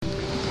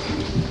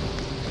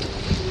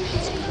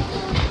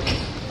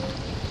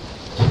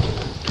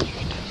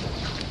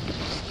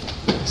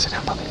Sit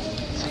down, puppy.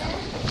 Sit down.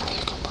 Here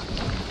you go, puppy.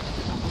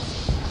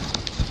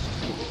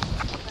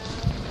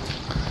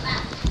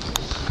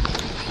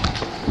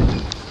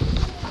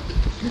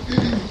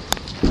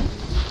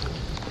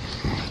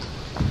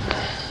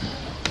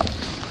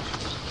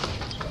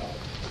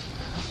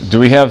 Do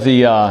we have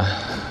the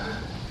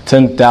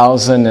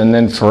 10,000 and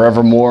then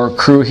forevermore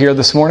crew here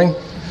this morning?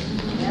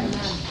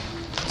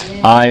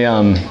 I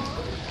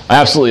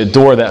absolutely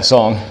adore that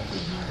song.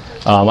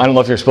 I don't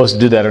know if you're supposed to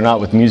do that or not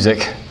with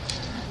music,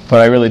 but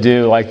I really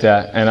do like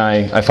that, and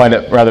I find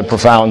it rather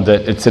profound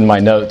that it's in my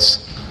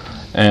notes,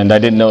 and I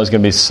didn't know it was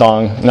going to be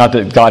sung. Not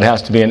that God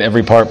has to be in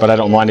every part, but I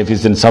don't mind if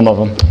He's in some of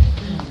them.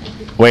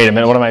 Wait a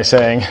minute, what am I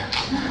saying?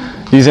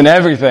 He's in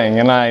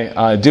everything, and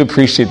I do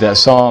appreciate that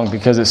song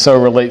because it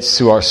so relates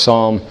to our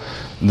psalm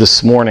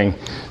this morning.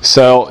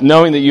 So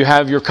knowing that you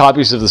have your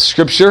copies of the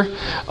Scripture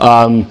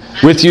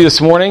with you this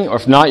morning, or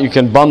if not, you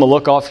can bum a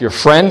look off your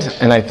friend,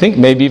 and I think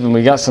maybe even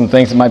we got some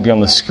things that might be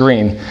on the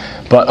screen.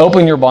 But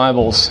open your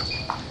Bibles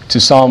to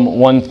Psalm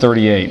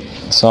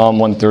 138. Psalm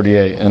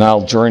 138, and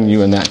I'll join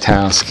you in that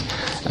task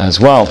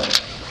as well.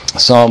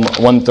 Psalm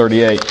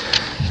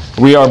 138.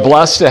 We are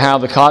blessed to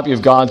have the copy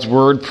of God's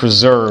Word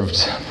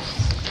preserved.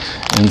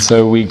 And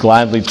so we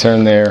gladly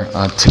turn there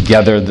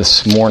together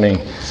this morning.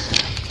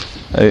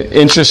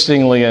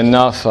 Interestingly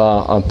enough,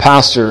 a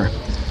pastor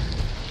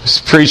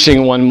was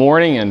preaching one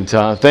morning, and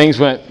things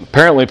went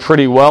apparently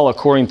pretty well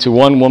according to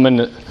one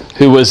woman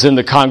who was in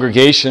the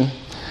congregation.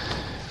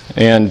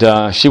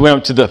 And she went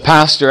up to the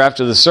pastor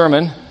after the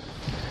sermon.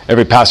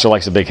 Every pastor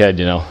likes a big head,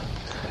 you know.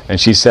 And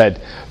she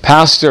said,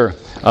 "Pastor,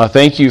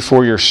 thank you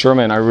for your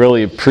sermon. I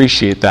really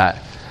appreciate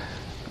that."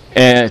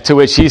 And to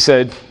which he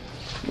said,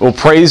 "Well,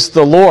 praise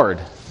the Lord."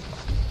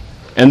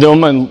 And the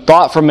woman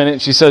thought for a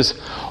minute. She says,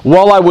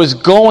 "Well, I was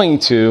going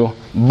to,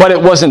 but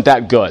it wasn't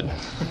that good."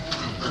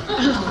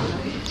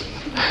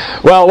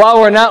 Well, while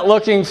we're not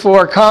looking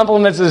for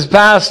compliments as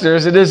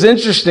pastors, it is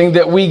interesting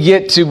that we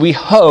get to, we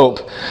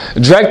hope,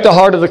 direct the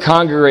heart of the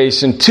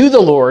congregation to the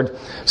Lord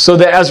so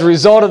that as a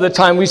result of the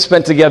time we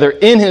spent together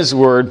in His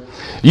Word,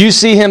 you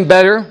see Him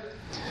better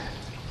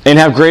and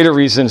have greater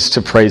reasons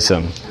to praise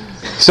Him.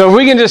 So if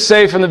we can just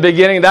say from the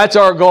beginning, that's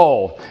our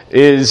goal,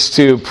 is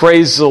to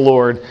praise the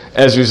Lord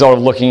as a result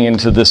of looking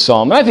into this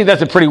psalm. And I think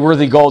that's a pretty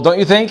worthy goal, don't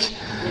you think?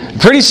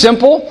 Pretty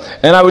simple,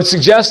 and I would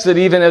suggest that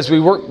even as we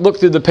look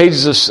through the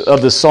pages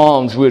of the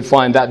Psalms, we would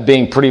find that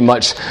being pretty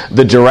much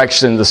the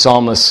direction the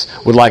psalmist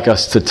would like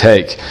us to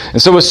take.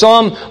 And so with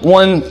Psalm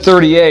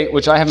 138,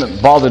 which I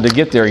haven't bothered to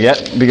get there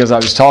yet because I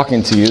was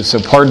talking to you, so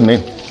pardon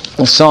me,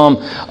 Psalm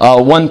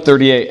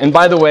 138. And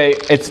by the way,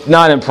 it's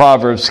not in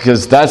Proverbs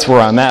because that's where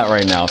I'm at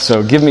right now.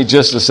 So give me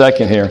just a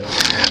second here.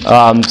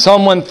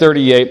 Psalm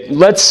 138.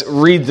 Let's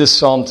read this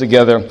psalm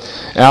together,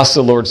 ask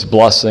the Lord's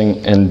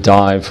blessing, and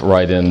dive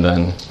right in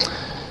then.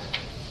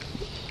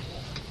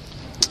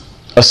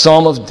 A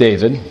psalm of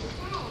David.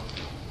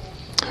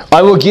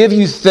 I will give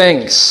you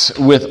thanks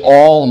with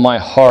all my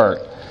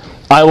heart.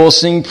 I will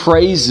sing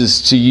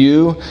praises to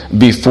you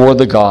before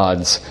the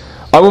gods.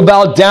 I will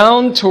bow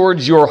down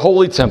towards your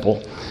holy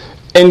temple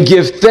and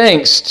give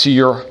thanks to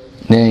your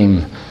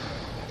name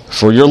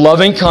for your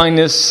loving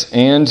kindness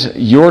and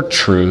your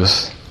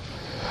truth.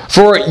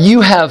 For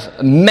you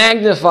have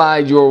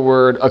magnified your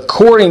word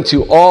according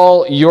to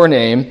all your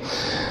name.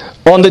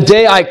 On the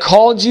day I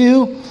called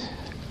you,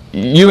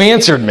 you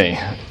answered me.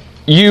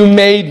 You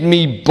made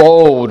me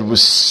bold with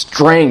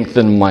strength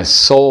in my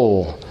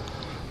soul.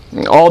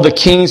 All the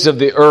kings of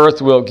the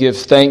earth will give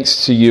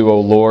thanks to you, O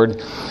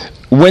Lord,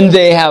 when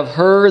they have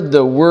heard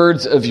the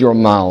words of your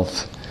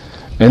mouth,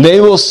 and they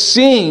will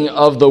sing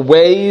of the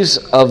ways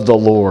of the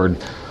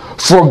Lord.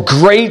 For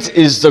great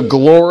is the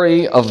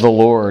glory of the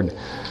Lord.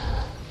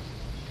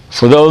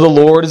 For though the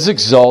Lord is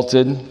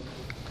exalted,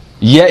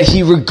 yet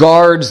He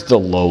regards the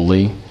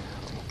lowly,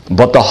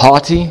 but the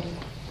haughty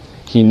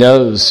He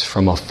knows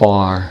from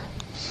afar.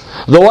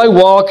 Though I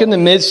walk in the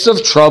midst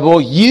of trouble,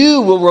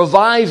 you will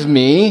revive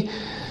me.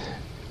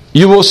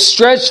 You will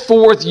stretch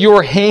forth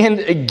your hand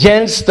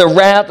against the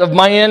wrath of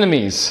my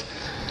enemies.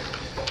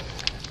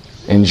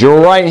 And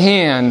your right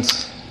hand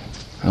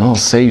will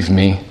save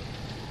me.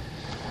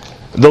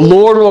 The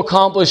Lord will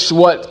accomplish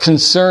what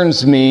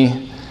concerns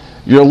me.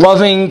 Your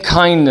loving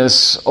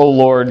kindness, O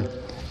Lord,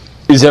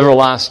 is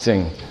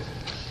everlasting.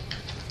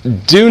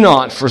 Do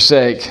not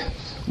forsake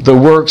the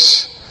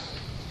works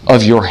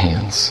of your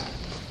hands.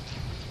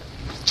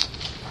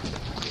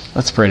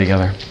 Let's pray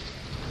together.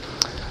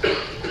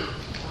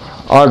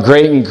 Our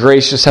great and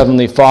gracious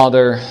Heavenly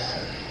Father,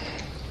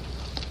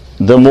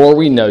 the more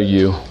we know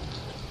you,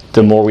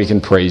 the more we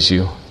can praise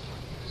you.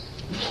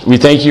 We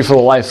thank you for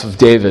the life of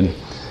David,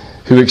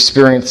 who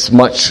experienced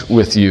much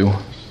with you.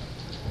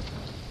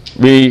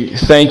 We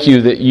thank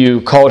you that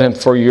you called him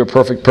for your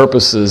perfect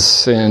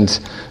purposes and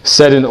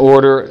set in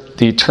order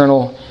the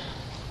eternal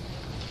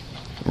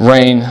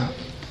reign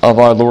of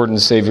our Lord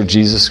and Savior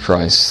Jesus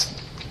Christ.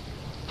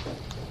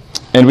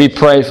 And we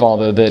pray,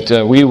 Father,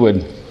 that we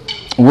would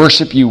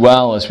worship you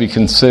well as we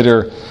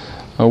consider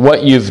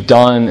what you've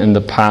done in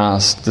the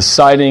past,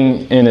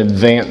 deciding in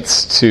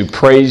advance to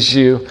praise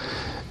you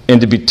and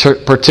to be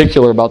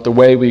particular about the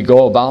way we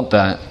go about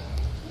that,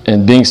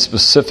 and being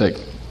specific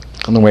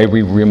on the way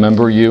we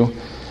remember you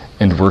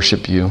and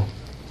worship you.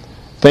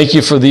 Thank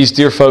you for these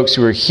dear folks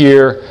who are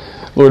here.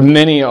 Lord,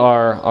 many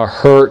are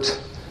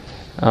hurt,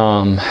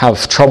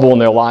 have trouble in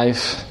their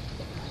life.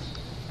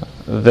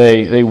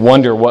 They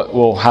wonder what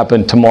will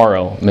happen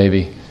tomorrow,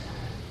 maybe.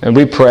 And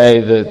we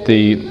pray that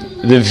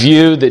the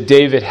view that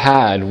David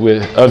had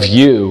of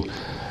you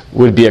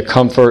would be a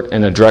comfort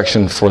and a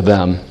direction for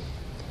them.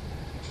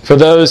 For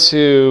those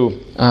who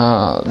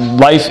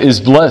life is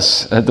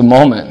bliss at the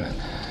moment,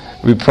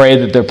 we pray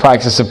that their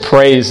practice of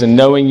praise and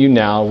knowing you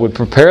now would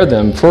prepare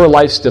them for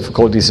life's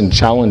difficulties and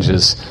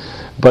challenges,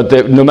 but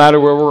that no matter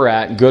where we're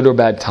at, good or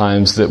bad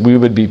times, that we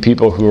would be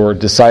people who are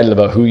decided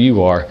about who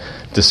you are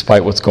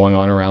despite what's going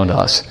on around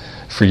us,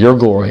 for your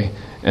glory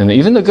and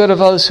even the good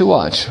of others who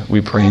watch. We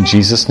pray in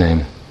Jesus'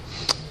 name.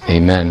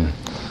 Amen.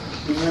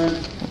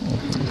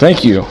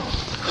 Thank you.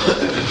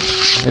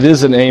 It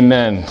is an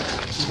amen.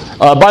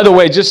 By the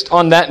way, just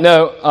on that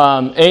note,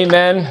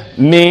 amen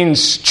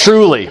means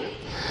truly.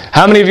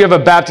 How many of you have a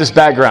Baptist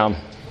background?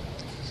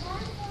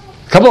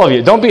 A couple of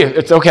you. Don't be.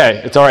 It's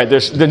okay. It's all right.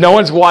 No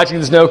one's watching.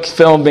 There's no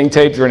film being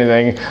taped or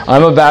anything.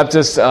 I'm a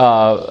Baptist,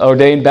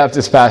 ordained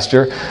Baptist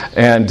pastor,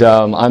 and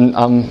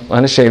I'm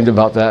unashamed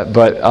about that.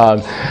 But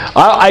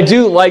I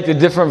do like the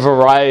different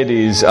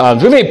varieties. Do we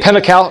have any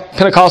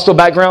Pentecostal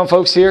background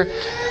folks here?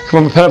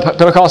 From a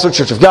Pentecostal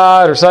Church of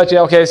God or such?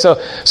 Yeah. Okay. So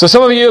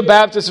some of you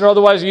Baptists or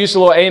otherwise are used to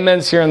little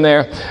amens here and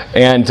there,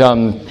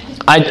 and.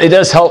 It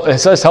does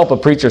help a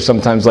preacher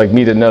sometimes like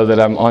me to know that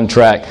I'm on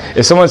track.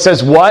 If someone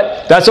says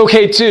what, that's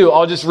okay too.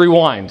 I'll just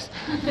rewind.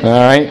 All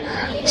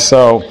right?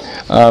 So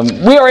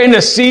we are in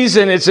a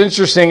season. It's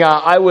interesting.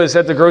 I was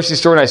at the grocery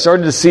store and I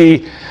started to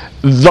see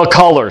the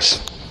colors.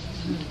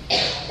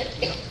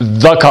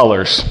 The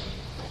colors.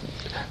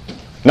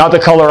 Not the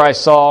color I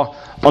saw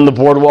on the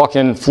boardwalk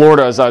in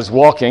Florida as I was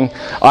walking.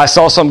 I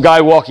saw some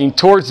guy walking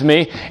towards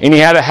me and he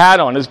had a hat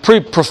on. It was a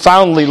pretty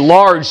profoundly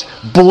large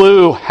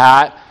blue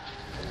hat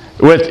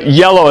with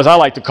yellow, as I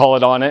like to call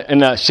it, on it, in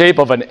the shape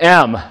of an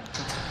M. And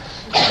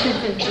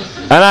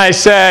I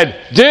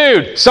said,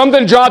 dude,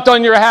 something dropped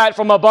on your hat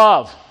from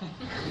above.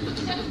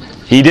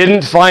 He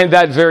didn't find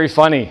that very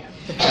funny.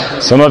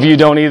 Some of you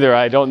don't either.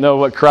 I don't know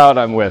what crowd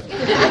I'm with.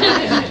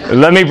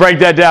 Let me break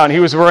that down. He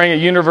was wearing a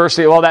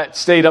university, well, that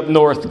stayed up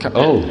north.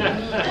 Oh.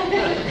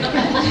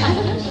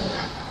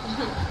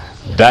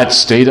 That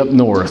stayed up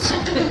north.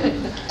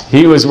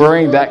 He was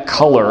wearing that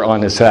color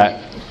on his hat.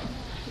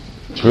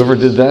 Whoever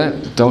did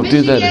that, don't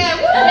do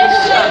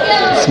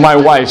that. It's my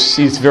wife.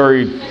 She's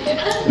very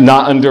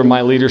not under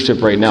my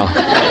leadership right now.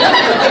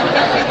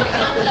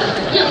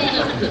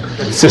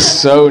 It's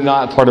just so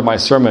not part of my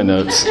sermon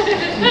notes.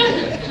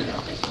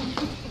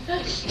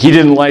 He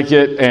didn't like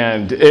it,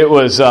 and it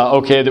was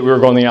okay that we were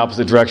going the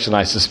opposite direction,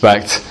 I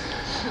suspect.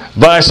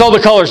 But I saw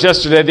the colors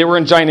yesterday. They were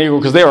in Giant Eagle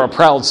because they are a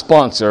proud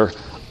sponsor.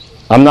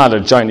 I'm not a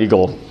Giant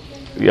Eagle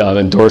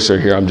endorser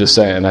here, I'm just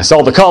saying. I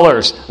saw the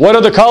colors. What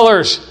are the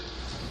colors?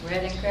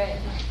 Red and gray.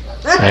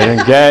 Red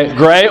and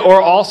gray, or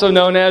also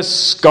known as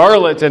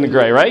scarlet and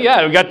gray, right?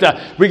 Yeah,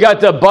 we got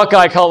the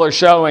Buckeye color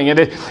showing, and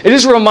it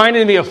just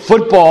reminded me of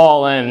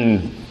football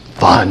and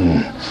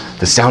fun.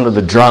 The sound of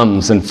the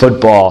drums and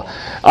football.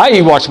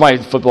 I watch my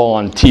football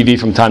on TV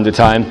from time to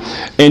time,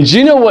 and do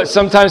you know what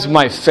sometimes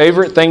my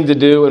favorite thing to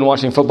do in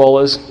watching football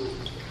is?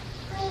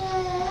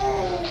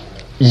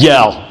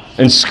 Yell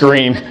and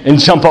scream and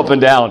jump up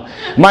and down.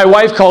 My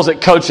wife calls it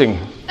coaching.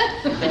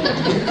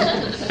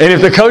 And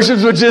if the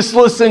coaches would just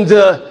listen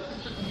to,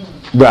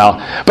 well,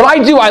 but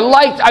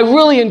I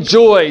really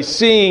enjoy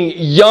seeing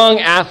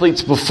young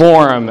athletes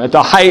perform at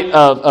the height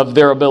of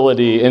their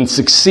ability and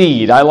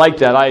succeed. I like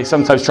that. I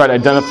sometimes try to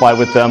identify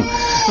with them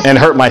and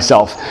hurt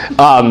myself.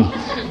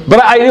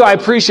 But I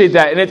appreciate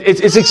that. And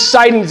it's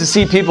exciting to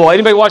see people.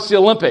 Anybody watch the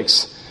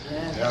Olympics?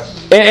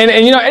 And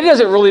it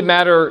doesn't really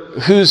matter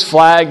whose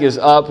flag is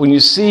up. When you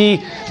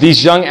see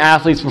these young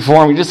athletes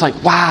perform, you're just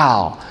like,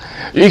 wow.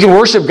 You can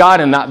worship God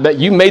in that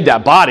you made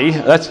that body.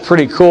 That's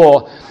pretty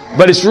cool.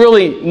 But it's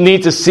really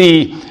neat to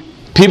see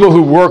people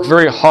who work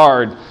very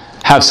hard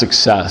have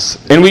success.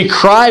 And we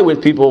cry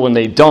with people when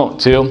they don't,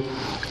 too.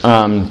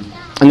 And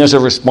there's a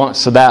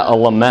response to that, a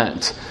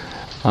lament.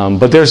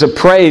 But there's a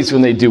praise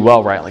when they do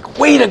well, right? Like,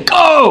 way to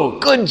go!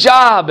 Good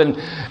job!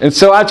 And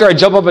so after I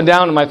jump up and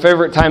down in my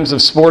favorite times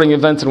of sporting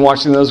events and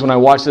watching those when I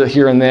watch it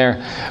here and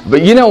there.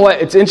 But you know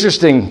what? It's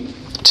interesting,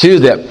 too,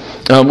 that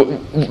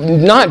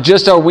not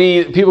just are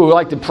we people who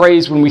like to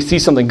praise when we see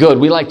something good,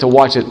 we like to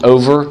watch it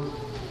over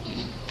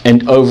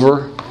and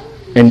over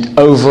and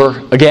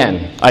over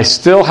again. I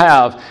still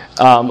have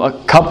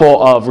a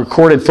couple of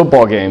recorded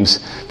football games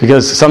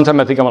because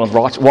sometimes I think I'm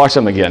going to watch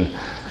them again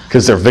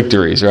because they're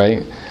victories,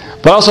 right?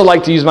 But I also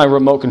like to use my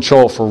remote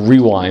control for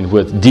rewind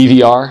with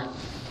DVR.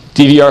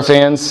 DVR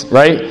fans,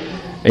 right?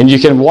 And you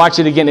can watch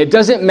it again. It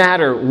doesn't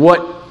matter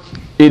what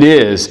it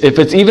is, if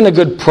it's even a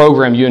good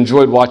program you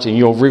enjoyed watching,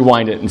 you'll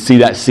rewind it and see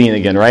that scene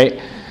again,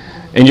 right?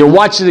 And you'll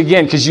watch it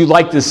again because you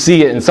like to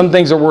see it. And some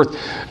things are worth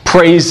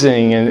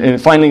praising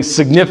and finding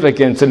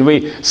significance. And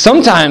we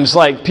sometimes,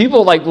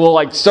 people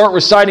will start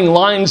reciting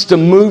lines to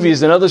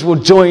movies and others will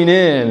join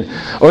in.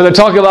 Or they'll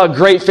talk about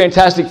great,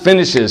 fantastic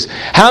finishes.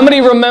 How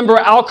many remember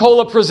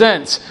Alcola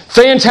Presents?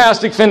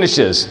 Fantastic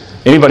finishes.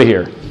 Anybody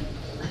here?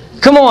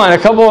 Come on, a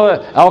couple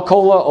of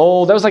Alcola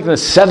old. That was like in the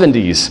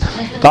 70s.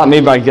 Thought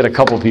maybe I'd get a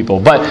couple people.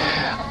 But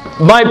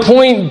my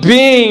point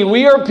being,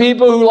 we are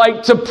people who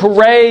like to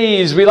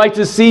praise. We like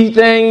to see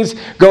things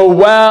go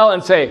well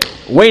and say,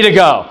 way to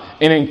go,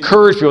 and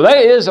encourage people. That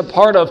is a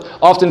part of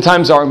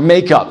oftentimes our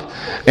makeup.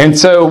 And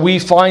so we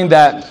find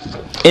that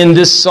in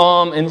this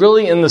psalm and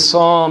really in the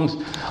Psalms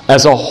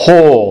as a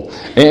whole.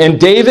 And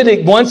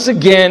David, once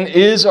again,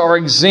 is our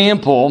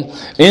example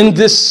in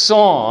this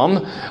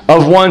psalm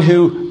of one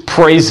who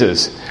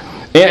praises.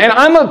 And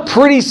I'm a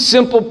pretty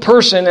simple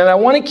person, and I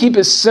want to keep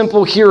it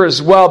simple here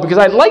as well, because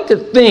I'd like to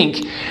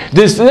think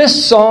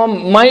this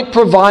psalm might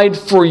provide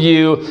for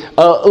you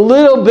a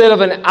little bit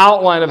of an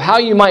outline of how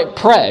you might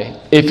pray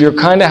if you're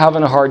kind of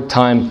having a hard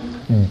time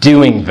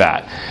doing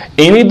that.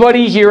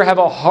 Anybody here have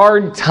a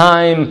hard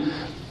time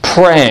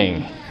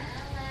praying?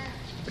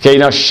 Okay,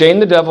 now shame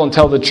the devil and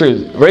tell the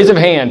truth. Raise a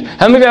hand.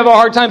 How many of you have a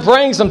hard time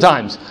praying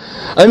sometimes?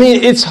 I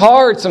mean, it's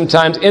hard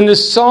sometimes. And the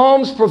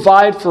Psalms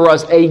provide for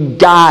us a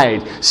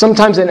guide,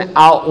 sometimes an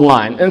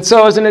outline. And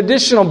so as an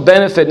additional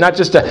benefit, not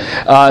just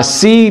to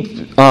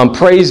see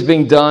praise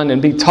being done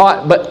and be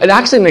taught, but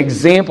actually an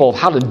example of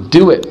how to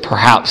do it,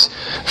 perhaps,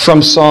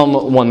 from Psalm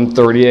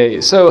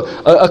 138. So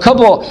a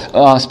couple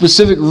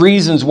specific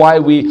reasons why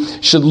we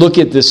should look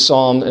at this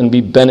psalm and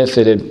be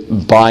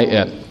benefited by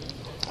it.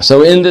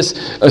 So in this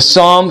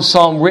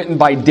psalm written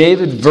by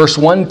David, verse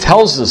 1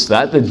 tells us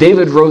that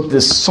David wrote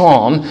this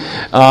psalm.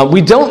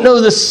 We don't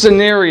know the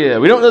scenario.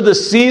 We don't know the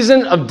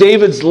season of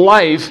David's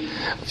life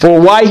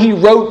for why he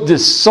wrote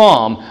this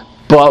psalm,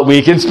 but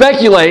we can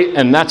speculate,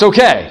 and that's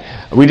okay.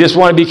 We just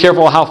want to be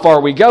careful how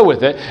far we go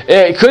with it.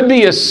 It could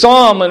be a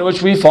psalm in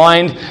which we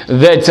find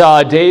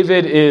that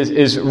David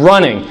is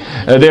running.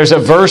 There's a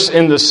verse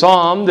in the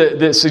psalm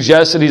that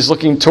suggests that he's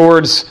looking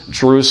towards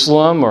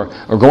Jerusalem or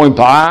going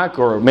back,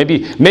 or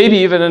maybe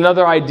even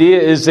another idea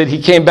is that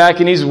he came back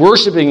and he's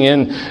worshiping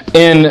in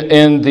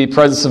the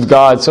presence of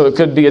God. So it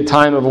could be a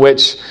time of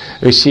which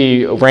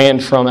he ran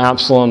from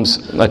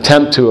Absalom's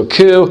attempt to a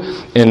coup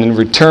and then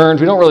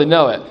returned. We don't really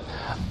know it.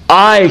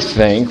 I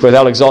think,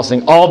 without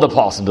exhausting all the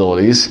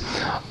possibilities,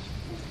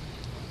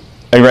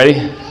 are you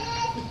ready?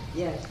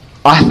 Yes.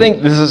 I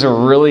think this is a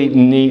really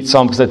neat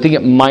psalm because I think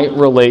it might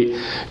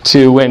relate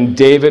to when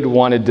David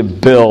wanted to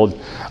build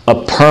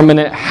a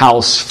permanent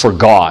house for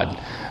God.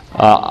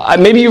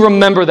 Maybe you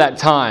remember that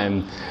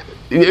time.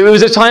 It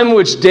was a time in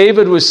which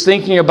David was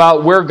thinking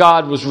about where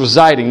God was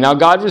residing. Now,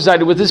 God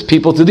resided with his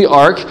people through the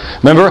ark.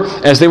 Remember,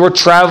 as they were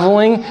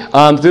traveling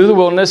through the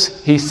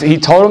wilderness, he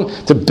told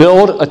them to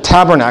build a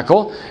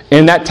tabernacle.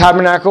 And that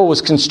tabernacle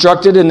was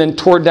constructed and then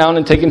torn down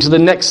and taken to the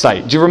next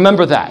site. Do you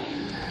remember that?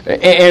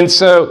 And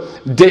so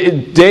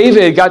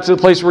David got to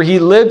the place where he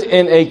lived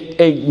in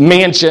a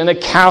mansion, a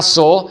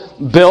castle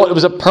built. It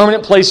was a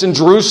permanent place in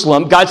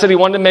Jerusalem. God said he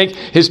wanted to make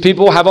his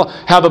people have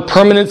a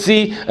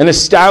permanency, an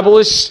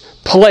established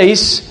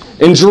place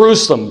in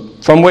Jerusalem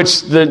from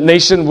which the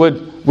nation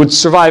would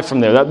survive from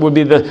there. That would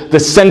be the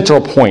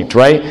central point,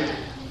 right?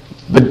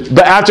 But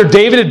after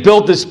David had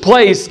built this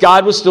place,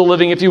 God was still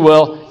living, if you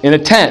will, in a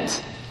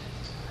tent.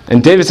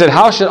 And David said,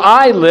 how should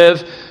I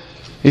live?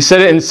 He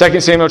said it in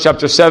 2 Samuel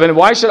chapter 7.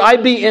 Why should I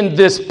be in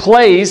this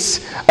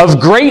place of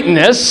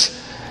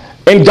greatness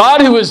and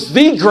God, who is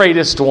the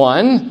greatest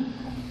one,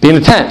 be in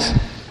a tent?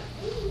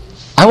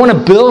 I want to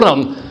build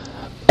him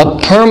a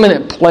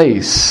permanent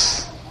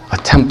place, a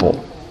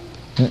temple.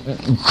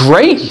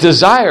 Great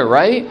desire,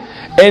 right?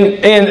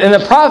 And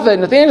the prophet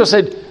Nathanael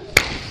said,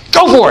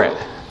 go for it.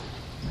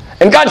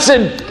 And God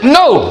said,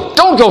 no,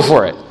 don't go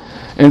for it.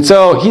 And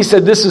so he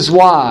said, this is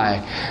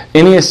why.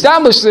 And he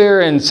established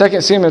there in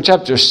 2 Samuel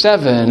chapter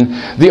 7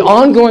 the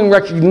ongoing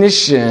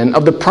recognition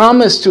of the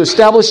promise to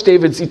establish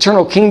David's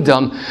eternal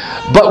kingdom,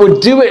 but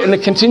would do it in a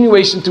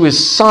continuation through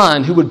his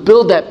son, who would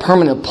build that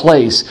permanent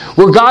place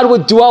where God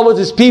would dwell with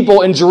his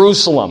people in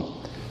Jerusalem.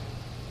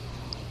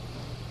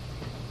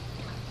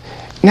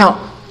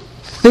 Now,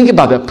 think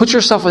about that. Put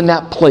yourself in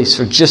that place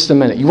for just a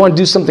minute. You want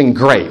to do something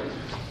great.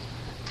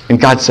 And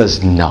God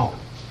says no.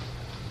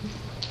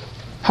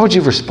 How would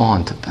you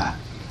respond to that?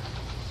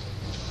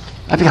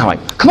 I'd be kind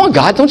of like, come on,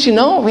 God, don't you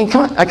know? I mean,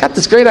 come on, I got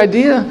this great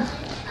idea.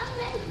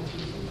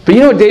 But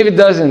you know what David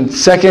does in 2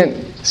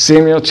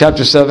 Samuel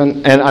chapter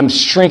 7? And I'm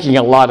shrinking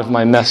a lot of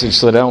my message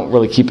so that I don't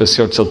really keep us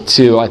here till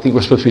 2. I think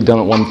we're supposed to be done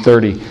at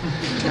 1:30.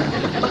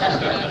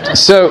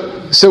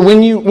 So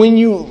when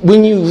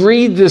you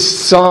read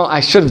this song, I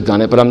should have done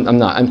it, but I'm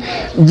not.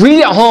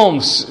 Read at home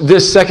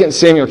this 2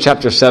 Samuel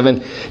chapter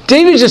 7.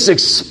 David just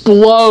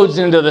explodes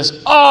into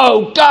this,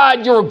 oh,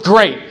 God, you're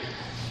great.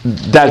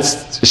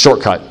 that's a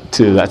shortcut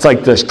to that. It's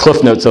like the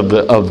cliff notes of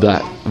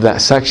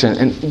that section.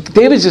 And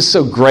David's just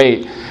so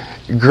great,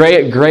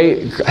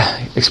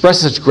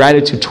 expresses such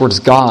gratitude towards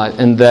God,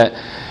 and that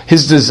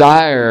his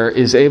desire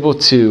is able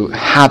to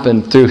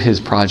happen through his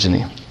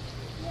progeny.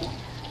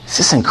 It's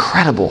just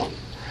incredible.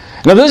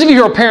 Now, those of you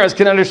who are parents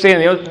can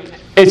understand,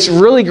 it's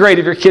really great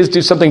if your kids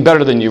do something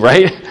better than you,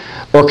 right?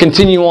 Or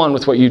continue on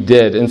with what you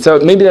did. And so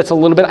maybe that's a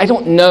little bit, I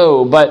don't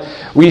know, but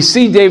we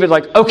see David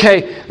like,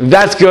 okay,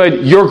 that's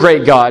good, you're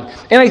great, God.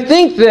 And I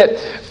think that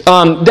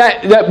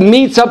that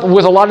meets up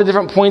with a lot of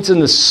different points in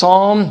the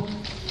psalm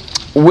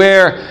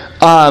where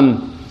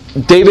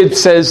David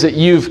says that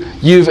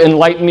you've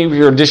enlightened me with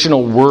your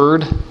additional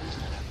word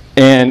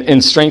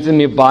and strengthened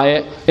me by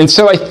it. And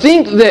so I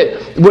think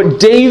that what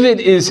David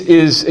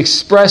is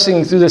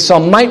expressing through this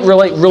psalm might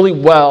relate really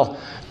well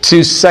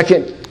to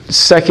 2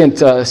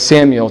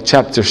 Samuel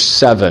chapter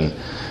 7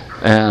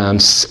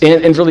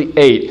 and really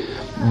 8.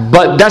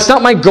 But that's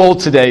not my goal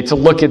today, to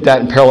look at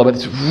that in parallel. But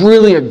it's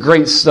really a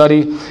great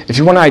study if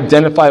you want to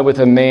identify with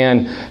a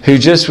man who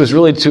just was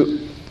really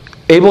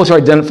able to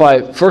identify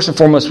first and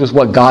foremost with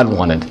what God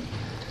wanted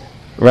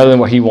rather than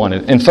what he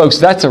wanted. And folks,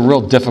 that's a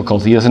real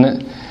difficulty, isn't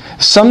it?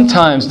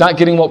 Sometimes not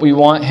getting what we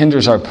want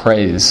hinders our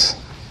praise.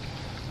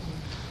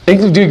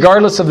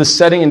 Regardless of the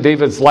setting in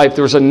David's life,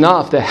 there was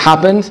enough that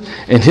happened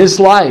in his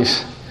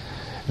life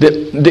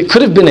that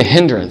could have been a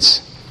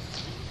hindrance.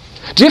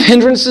 Do you have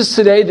hindrances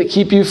today that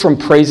keep you from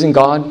praising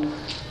God?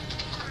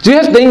 Do you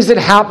have things that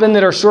happen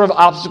that are sort of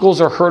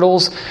obstacles or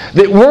hurdles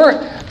that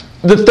weren't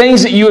the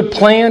things that you had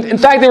planned? In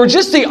fact, they were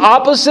just the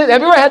opposite.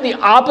 Have you ever had the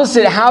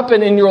opposite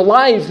happen in your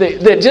life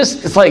that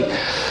just, it's like,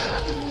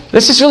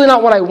 this is really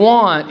not what I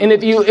want. And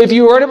if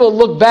you were able to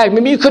look back,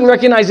 maybe you couldn't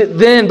recognize it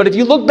then, but if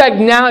you look back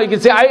now, you can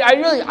say,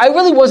 I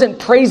really wasn't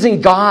praising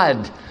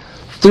God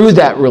through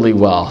that really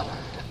well.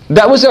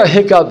 That was a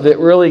hiccup that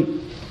really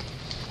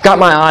got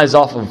my eyes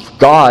off of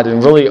God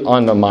and really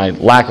onto my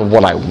lack of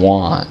what I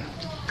want.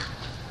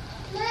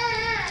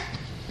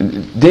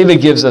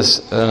 David gives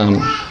us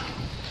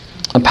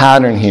a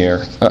pattern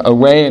here, a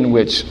way in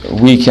which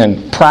we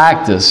can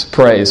practice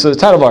praise. So the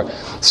title of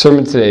our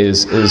sermon today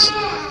is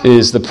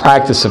the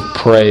practice of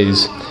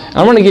praise.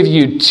 I want to give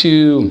you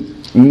two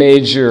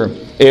major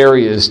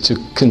areas to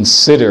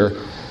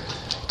consider,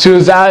 to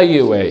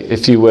evaluate,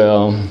 if you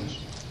will,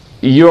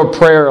 your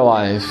prayer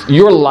life,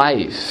 your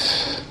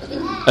life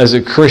as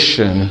a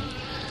Christian,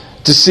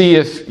 to see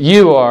if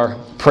you are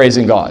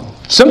praising God.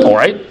 Simple,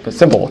 right? It's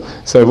simple.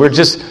 So we're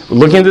just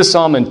looking at this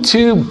psalm in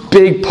two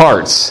big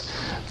parts.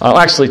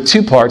 Actually,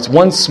 two parts,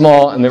 one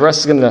small, and the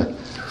rest is going to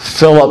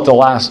fill up the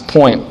last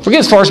point. We'll get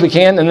as far as we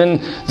can, and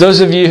then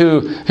those of you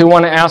who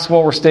want to ask,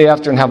 well, we'll stay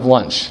after and have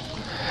lunch.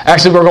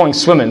 Actually, we're going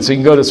swimming, so you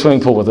can go to the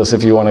swimming pool with us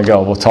if you want to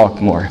go. We'll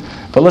talk more.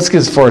 But let's get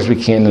as far as we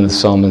can in the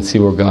psalm and see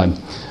where God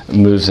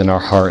moves in our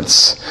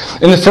hearts.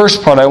 In the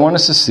first part, I want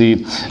us to see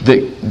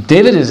that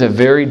David is a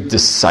very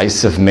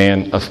decisive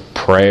man of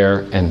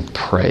prayer and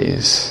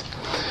praise.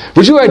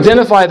 Would you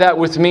identify that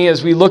with me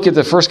as we look at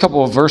the first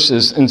couple of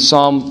verses in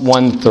Psalm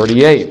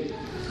 138?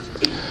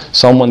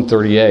 Psalm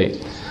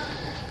 138.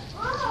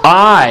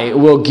 I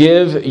will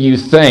give you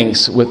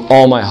thanks with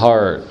all my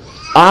heart.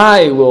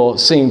 I will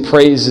sing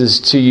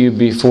praises to you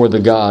before the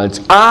gods.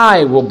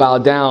 I will bow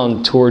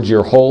down toward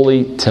your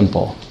holy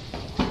temple.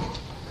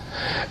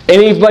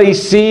 Anybody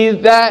see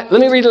that? Let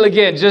me read it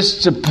again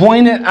just to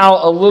point it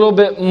out a little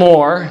bit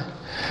more.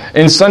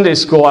 In Sunday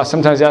school, I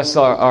sometimes ask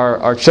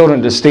our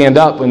children to stand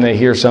up when they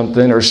hear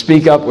something or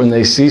speak up when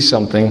they see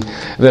something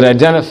that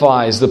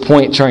identifies the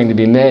point trying to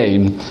be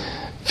made.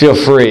 Feel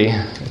free.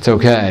 It's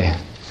okay.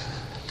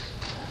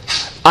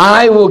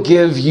 I will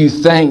give you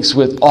thanks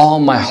with all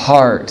my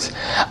heart.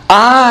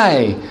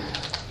 I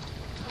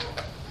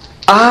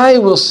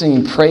will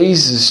sing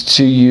praises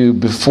to you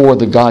before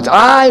the gods.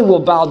 I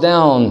will bow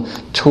down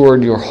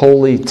toward your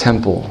holy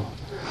temple.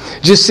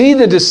 Do you see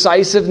the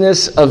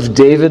decisiveness of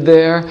David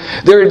there?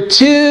 There are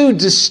two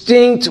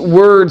distinct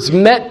words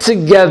met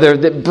together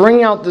that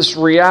bring out this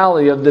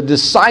reality of the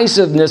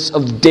decisiveness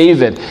of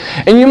David.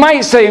 And you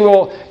might say,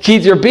 well,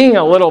 Keith, you're being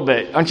a little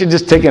bit, aren't you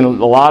just taking a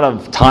lot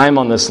of time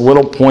on this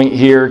little point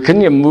here?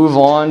 Couldn't you move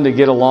on to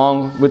get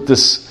along with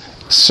this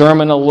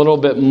sermon a little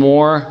bit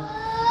more?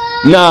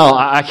 No,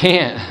 I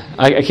can't.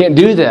 I can't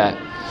do that.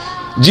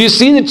 Do you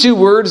see the two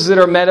words that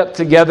are met up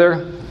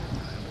together?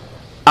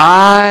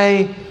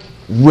 I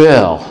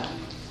will.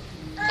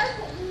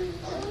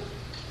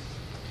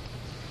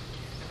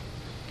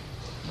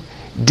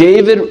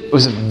 David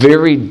was a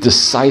very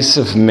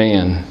decisive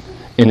man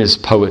in his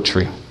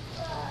poetry.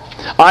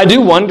 I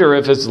do wonder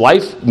if his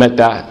life met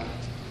that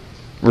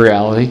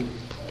reality.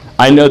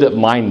 I know that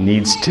mine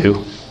needs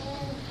to.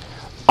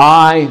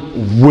 I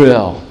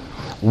will.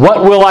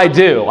 What will I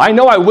do? I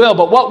know I will,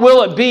 but what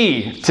will it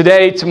be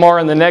today,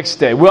 tomorrow, and the next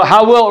day?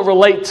 How will it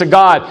relate to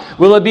God?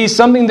 Will it be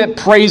something that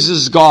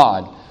praises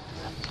God?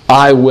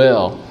 I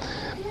will.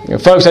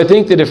 Folks, I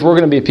think that if we're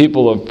going to be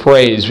people of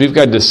praise, we've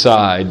got to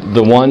decide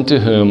the one to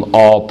whom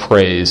all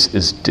praise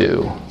is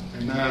due.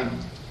 Amen.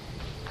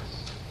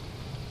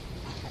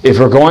 If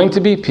we're going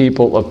to be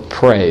people of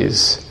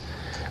praise,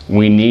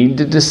 we need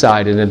to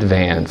decide in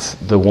advance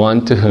the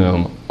one to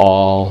whom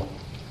all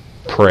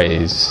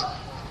praise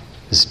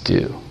is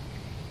due.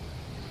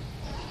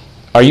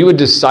 Are you a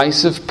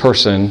decisive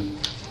person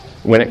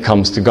when it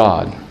comes to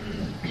God?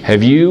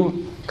 Have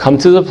you come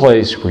to the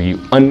place where you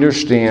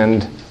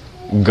understand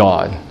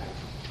God?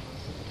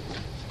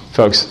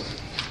 Folks,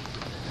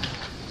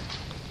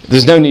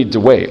 there's no need to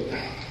wait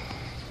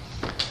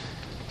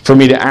for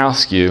me to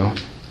ask you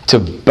to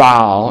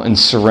bow and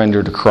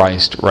surrender to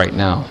Christ right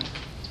now.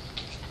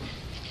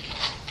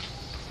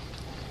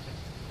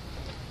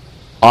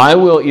 I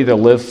will either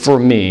live for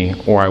me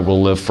or I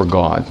will live for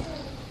God.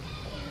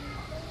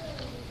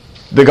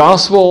 The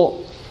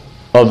gospel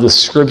of the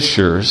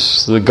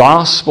Scriptures, the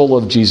gospel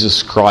of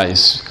Jesus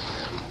Christ,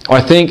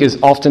 I think is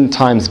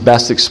oftentimes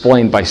best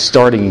explained by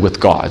starting with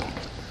God.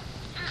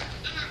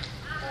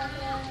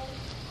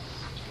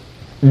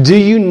 Do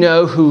you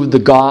know who the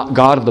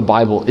God of the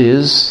Bible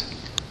is?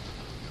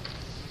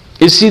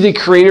 Is He the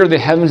creator of the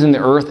heavens and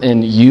the earth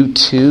and you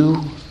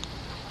too?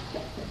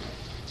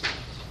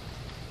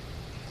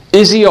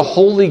 Is He a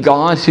holy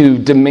God who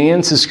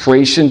demands His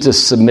creation to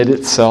submit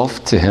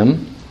itself to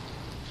Him?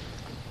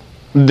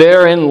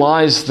 Therein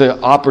lies the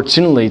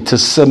opportunity to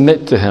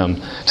submit to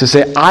Him, to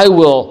say, I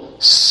will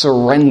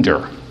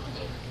surrender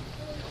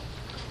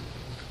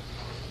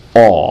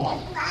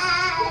all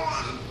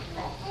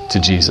to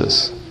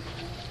Jesus.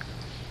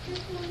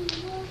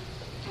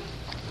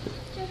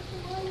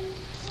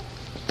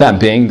 That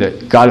being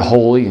that God is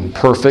holy and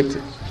perfect,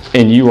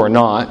 and you are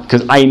not,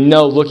 because I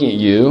know looking at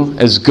you,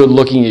 as good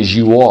looking as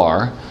you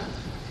are,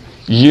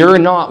 you're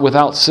not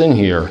without sin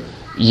here.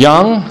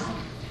 Young,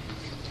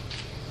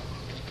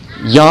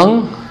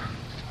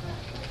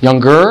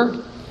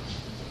 younger,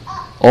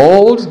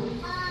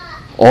 old,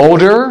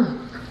 older,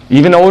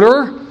 even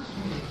older.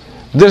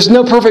 There's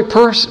no perfect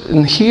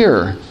person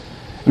here.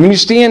 When you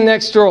stand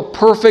next to a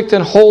perfect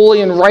and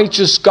holy and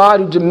righteous God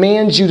who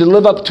demands you to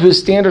live up to His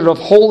standard of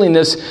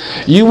holiness,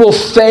 you will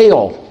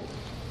fail.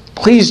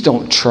 Please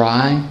don't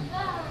try.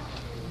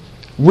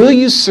 Will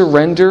you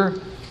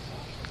surrender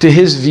to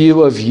His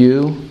view of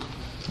you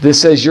that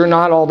says you're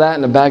not all that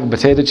in a bag of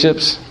potato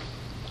chips?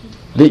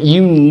 That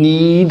you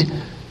need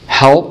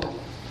help?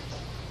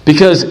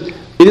 Because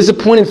it is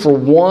appointed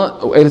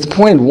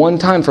one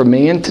time for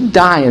man to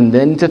die and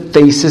then to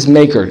face his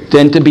Maker,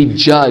 then to be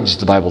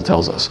judged, the Bible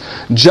tells us.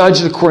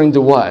 Judged according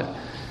to what?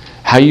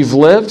 How you've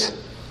lived?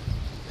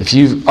 If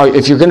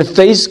you're going to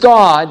face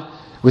God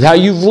with how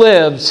you've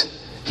lived,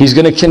 He's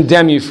going to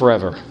condemn you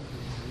forever.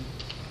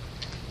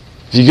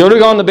 If you go to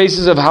God on the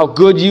basis of how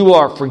good you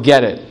are,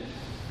 forget it.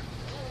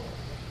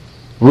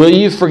 Will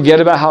you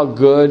forget about how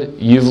good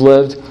you've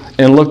lived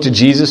and look to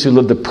Jesus who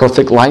lived the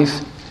perfect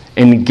life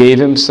and gave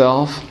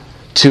Himself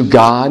to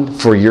God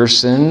for your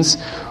sins?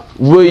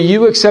 Will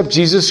you accept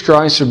Jesus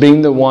Christ for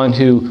being the one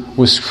who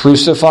was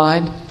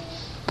crucified,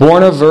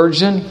 born a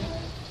virgin,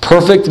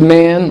 perfect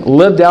man,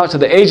 lived out to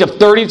the age of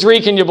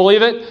 33? Can you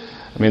believe it?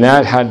 I mean,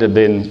 that had to have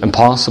been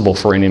impossible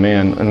for any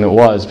man, and it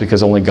was,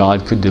 because only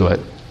God could do it.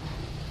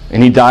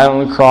 And He died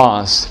on the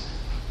cross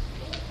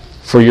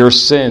for your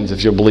sins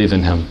if you'll believe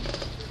in Him.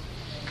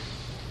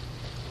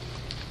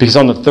 Because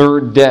on the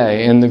third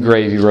day in the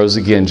grave He rose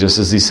again just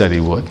as He said He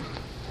would.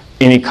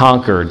 And He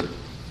conquered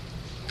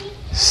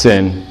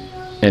sin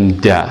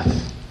and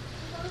death.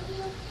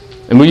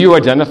 And will you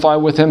identify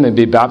with Him and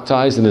be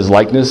baptized in His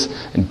likeness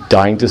and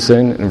dying to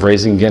sin and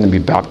raising again and be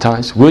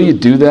baptized? Will you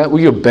do that? Will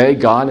you obey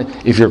God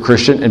if you're a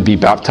Christian and be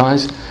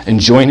baptized and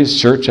join His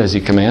church as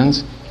He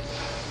commands?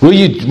 Will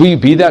you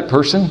be that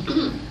person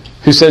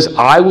who says,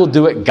 I will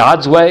do it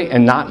God's way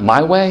and not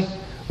my way?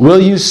 Will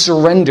you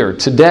surrender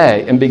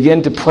today and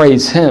begin to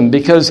praise Him?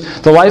 Because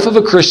the life of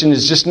a Christian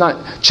is just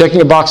not checking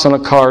a box on a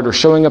card or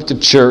showing up to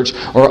church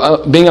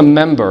or being a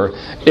member.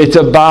 It's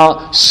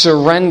about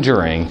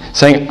surrendering,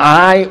 saying,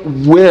 I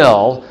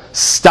will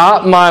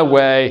stop my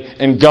way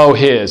and go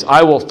His.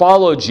 I will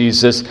follow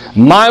Jesus.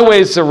 My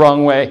way is the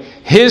wrong way.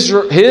 His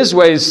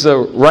way is the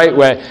right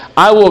way.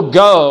 I will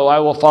go. I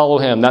will follow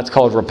Him. That's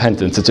called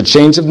repentance. It's a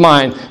change of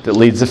mind that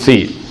leads the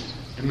feet.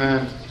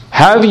 Amen.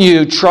 Have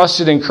you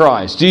trusted in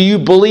Christ? Do you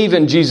believe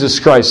in Jesus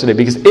Christ today?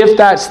 Because if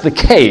that's the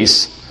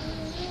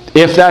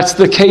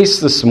case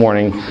this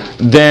morning,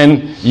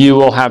 then you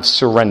will have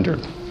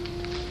surrendered.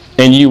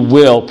 And you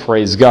will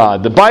praise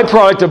God. The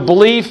byproduct of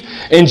belief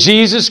in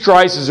Jesus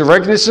Christ is a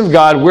recognition of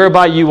God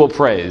whereby you will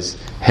praise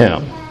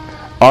Him.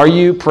 Are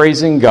you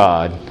praising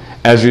God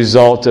as a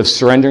result of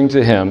surrendering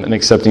to Him and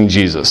accepting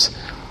Jesus?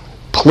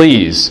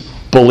 Please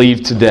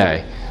believe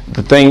today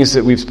the things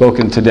that we've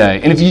spoken today.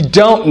 And if you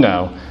don't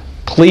know,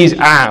 please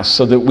ask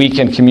so that we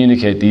can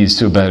communicate these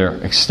to a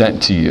better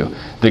extent to you,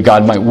 that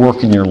God might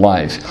work in your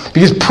life.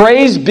 Because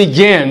praise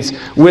begins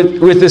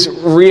with this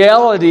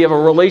reality of a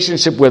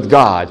relationship with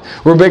God,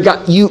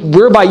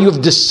 whereby you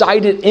have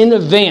decided in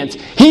advance,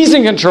 He's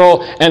in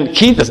control and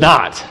Keith is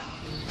not.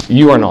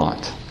 You are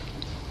not.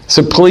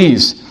 So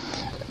please,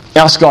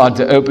 ask God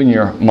to open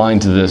your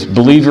mind to this,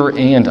 believer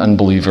and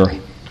unbeliever.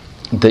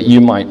 that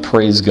you might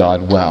praise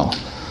God well.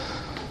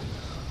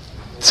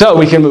 So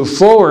we can move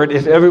forward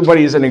if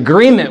everybody is in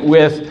agreement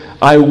with,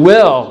 I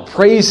will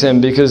praise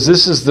him, because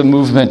this is the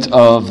movement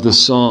of the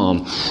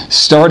psalm,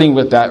 starting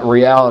with that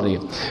reality.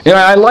 And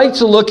I like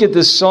to look at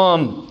this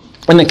psalm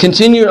and the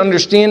continued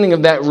understanding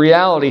of that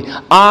reality.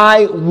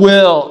 I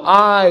will,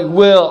 I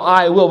will,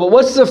 I will. But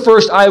what's the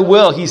first I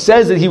will he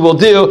says that he will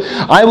do?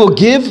 I will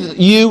give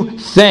you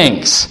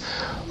thanks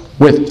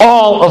with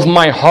all of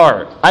my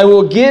heart. I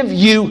will give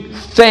you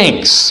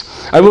thanks.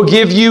 I will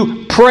give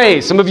you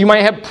praise. Some of you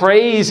might have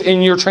praise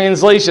in your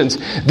translations.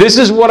 This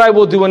is what I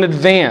will do in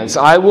advance.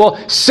 I will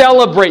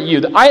celebrate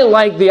you. I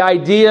like the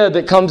idea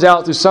that comes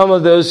out through some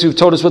of those who've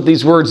told us what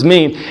these words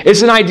mean.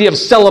 It's an idea of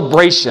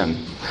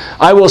celebration.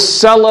 I will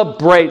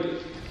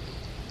celebrate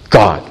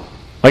God.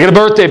 Like at a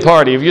birthday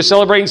party, if you're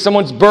celebrating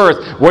someone's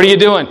birth, what are you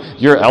doing?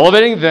 You're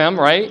elevating them,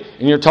 right?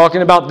 And you're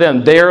talking about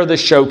them. They're the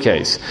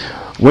showcase.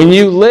 When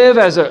you live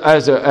as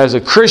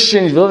a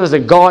Christian, you live as a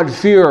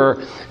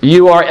God-fearer,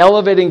 you are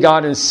elevating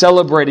God and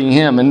celebrating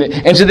him. And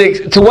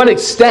to what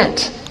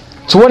extent?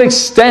 To what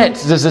extent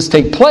does this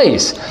take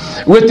place?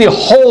 With the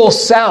whole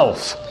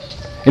self.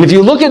 And if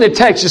you look at the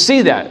text, you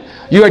see that.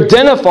 You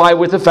identify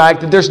with the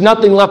fact that there's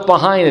nothing left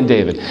behind in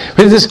David.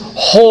 With this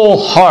whole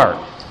heart.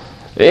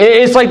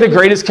 It's like the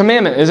greatest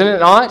commandment, isn't it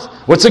not?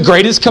 What's the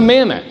greatest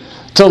commandment?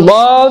 To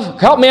love,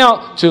 help me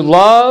out, to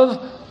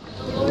love.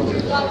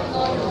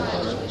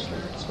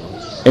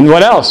 And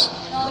what else?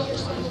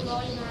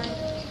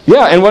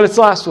 Yeah, and what is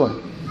the last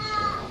one?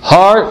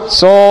 Heart,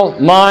 soul,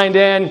 mind,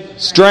 and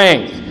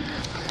strength.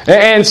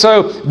 And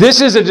so this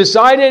is a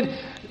decided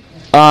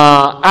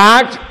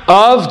act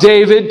of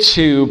David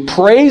to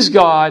praise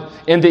God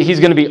and that he's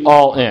going to be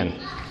all in.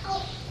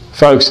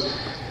 Folks,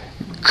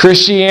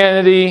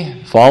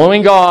 Christianity,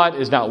 following God,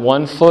 is not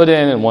 1 foot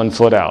in and 1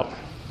 foot out.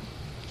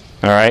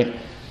 All right?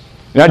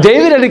 Now,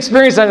 David had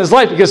experienced that in his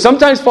life, because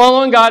sometimes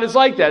following God is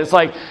like that. It's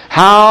like,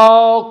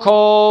 how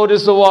cold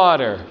is the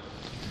water?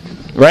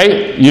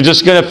 Right? You're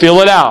just going to feel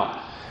it out.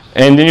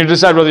 And then you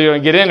decide whether you're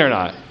going to get in or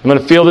not. I'm going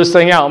to feel this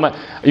thing out.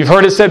 You've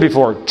heard it said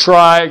before,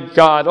 try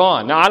God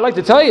on. Now, I'd like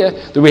to tell you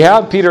that we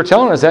have Peter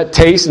telling us that,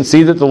 taste and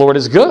see that the Lord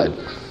is good.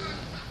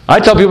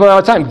 I tell people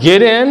all the time,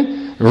 get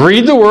in,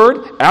 read the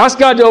Word, ask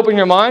God to open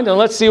your mind, and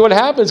let's see what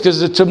happens,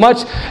 because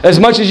as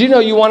much as you know,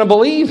 you want to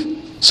believe.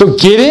 So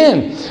get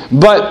in.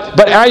 But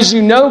as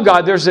you know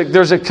God, there's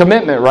a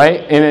commitment,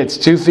 right? And it's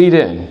 2 feet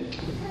in.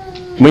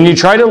 When you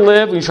try to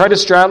live, when you try to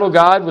straddle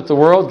God with the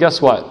world,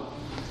 guess what?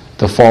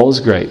 The fall is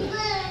great.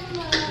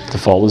 The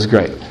fall is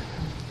great.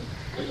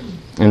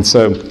 And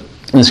so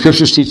the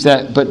Scriptures teach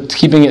that, but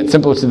keeping it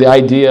simple to the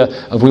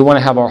idea of we want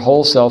to have our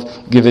whole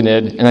self given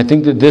in. And I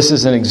think that this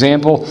is an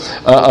example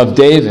of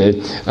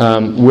David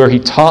where he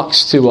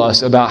talks to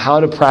us about how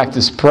to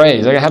practice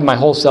praise. I have my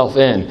whole self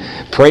in.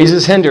 Praise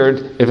is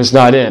hindered if it's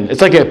not in.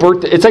 It's like a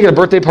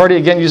birthday party,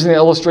 again, using the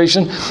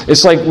illustration.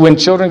 It's like when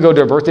children go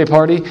to a birthday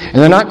party and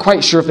they're not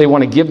quite sure if they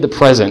want to give the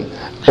present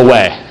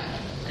away.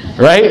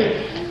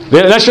 Right?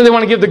 They're not sure they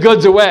want to give the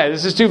goods away.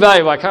 This is too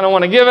valuable. I kind of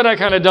want to give it, I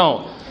kind of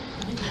don't.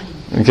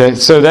 Okay,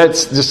 so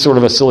that's just sort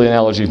of a silly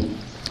analogy,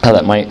 how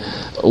that might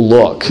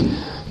look.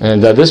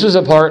 And this was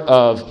a part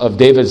of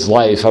David's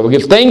life. I will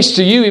give thanks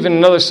to you, even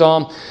another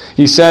psalm,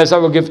 he says, I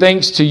will give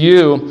thanks to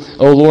you,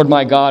 O Lord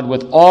my God,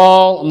 with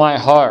all my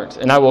heart,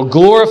 and I will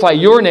glorify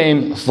your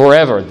name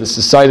forever. This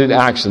decided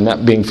action,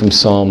 that being from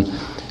Psalm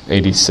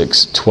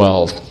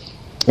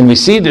 86:12. And we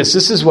see this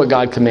is what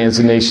God commands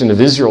the nation of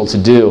Israel to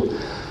do.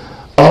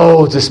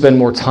 Oh, to spend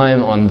more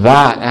time on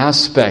that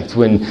aspect.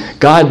 When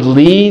God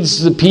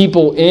leads the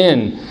people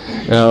in,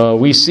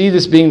 we see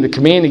this being the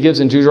command he gives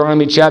in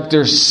Deuteronomy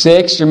chapter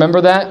 6. You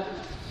remember that?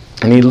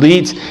 And he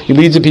leads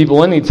the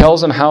people in. He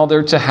tells them how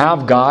they're to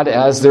have God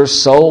as their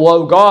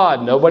solo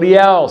God. Nobody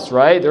else,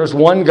 right? There's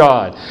one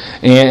God.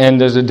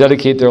 And they're to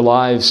dedicate their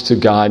lives to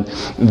God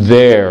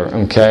there,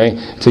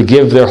 okay? To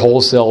give their whole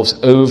selves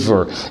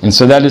over. And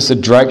so that is the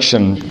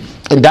direction.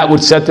 And that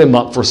would set them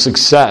up for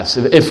success.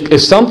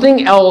 If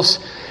something else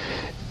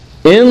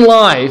in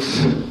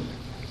life,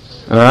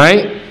 all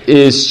right,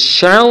 is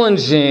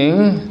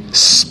challenging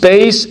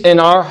space in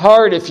our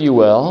heart, if you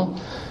will,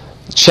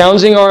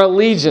 challenging our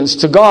allegiance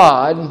to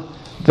God,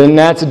 then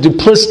that's a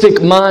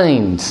duplistic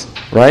mind,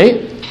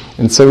 right?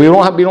 And so we don't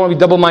want to be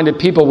double-minded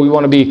people. We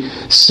want to be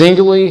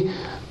singularly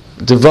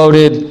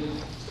devoted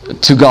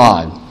to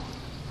God.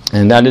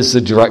 And that is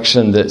the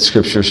direction that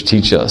Scriptures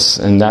teach us.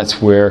 And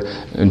that's where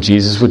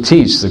Jesus would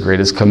teach the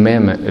greatest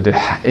commandment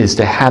is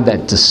to have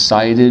that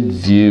decided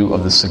view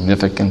of the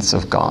significance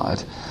of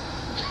God.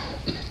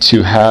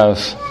 To have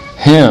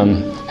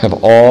Him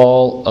have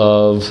all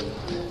of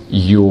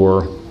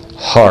your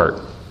heart.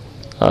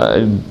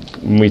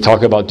 When we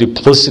talk about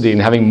duplicity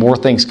and having more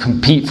things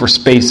compete for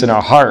space in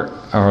our heart,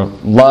 our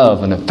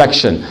love and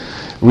affection,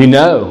 we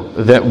know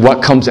that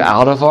what comes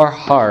out of our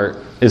heart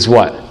is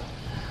what?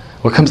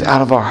 What comes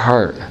out of our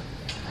heart,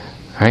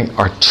 right?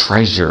 Our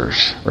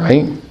treasures,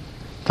 right?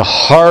 The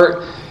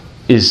heart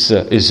is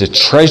a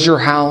treasure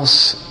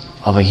house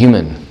of a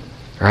human,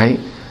 right?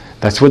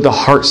 That's what the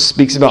heart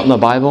speaks about in the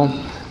Bible.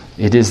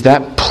 It is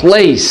that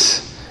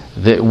place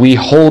that we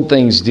hold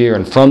things dear.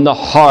 And from the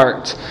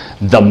heart,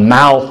 the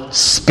mouth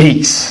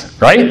speaks,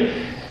 right?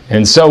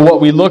 And so what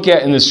we look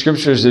at in the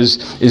Scriptures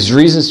is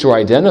reasons to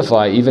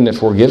identify, even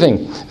if we're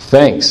giving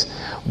thanks.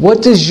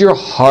 What does your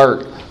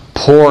heart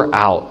pour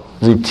out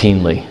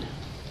routinely?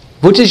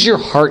 What does your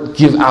heart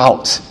give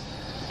out?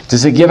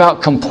 Does it give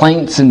out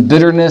complaints and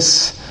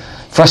bitterness,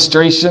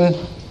 frustration?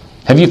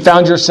 Have you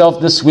found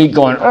yourself this week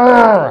going,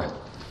 "Arr!"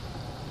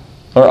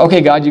 Or,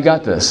 "Okay, God, you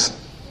got this."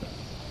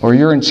 Or,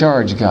 "You're in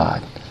charge,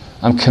 God.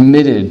 I'm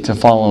committed to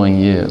following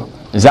you."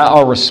 Is that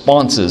our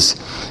responses?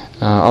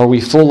 Are we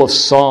full of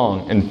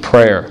song and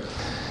prayer?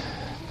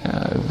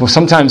 Well,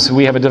 sometimes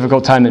we have a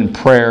difficult time in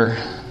prayer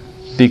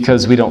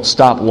because we don't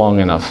stop long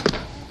enough,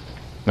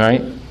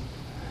 right?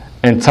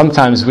 And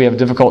sometimes we have a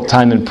difficult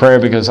time in prayer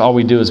because all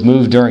we do is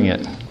move during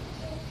it,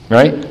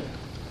 right?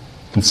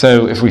 And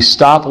so if we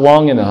stop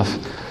long enough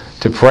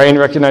to pray and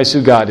recognize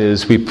who God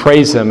is, we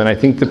praise Him, and I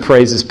think the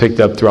praise is picked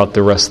up throughout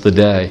the rest of the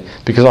day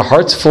because our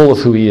heart's full of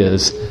who He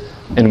is,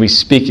 and we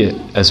speak it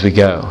as we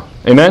go.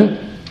 Amen?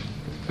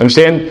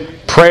 Understand?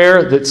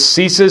 Prayer that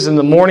ceases in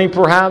the morning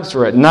perhaps,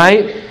 or at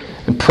night,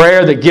 and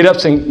prayer that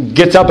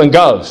gets up and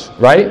goes,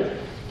 right?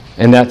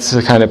 And that's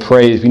the kind of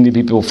praise. We need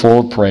people full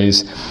of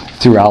praise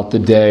throughout the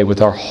day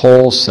with our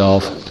whole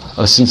self,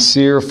 a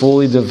sincere,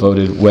 fully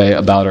devoted way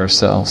about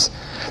ourselves.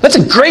 That's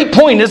a great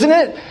point, isn't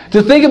it?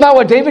 To think about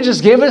what David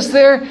just gave us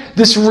there.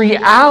 This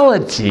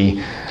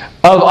reality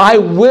of I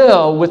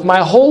will, with my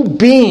whole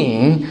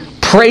being,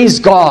 praise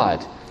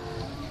God.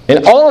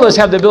 And all of us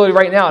have the ability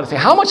right now to say,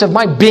 how much of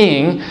my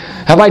being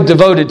have I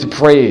devoted to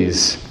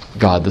praise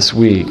God this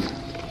week?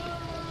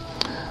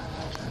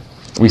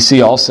 We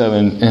see also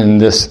in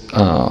this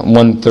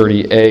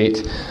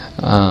 138,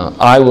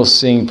 I will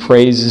sing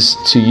praises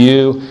to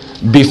you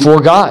before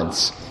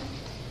gods.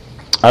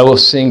 I will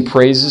sing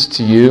praises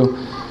to you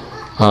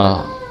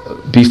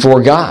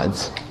before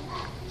gods.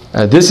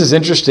 This is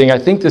interesting. I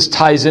think this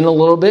ties in a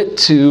little bit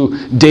to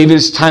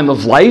David's time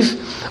of life.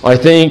 I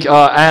think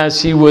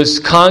as he was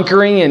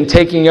conquering and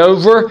taking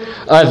over,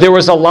 there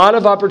was a lot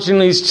of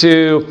opportunities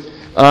to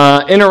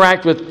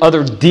interact with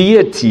other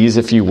deities,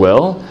 if you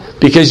will,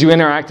 because you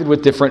interacted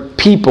with different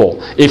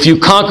people. If you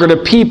conquered a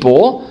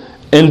people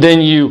and then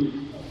you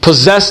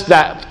possessed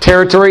that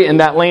territory and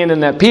that land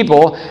and that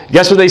people,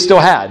 guess what they still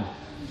had?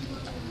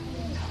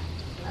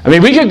 I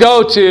mean, we could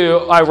go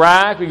to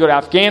Iraq, we could go to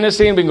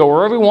Afghanistan, we can go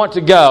wherever we want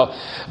to go,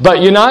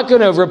 but you're not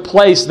going to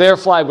replace their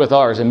flag with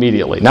ours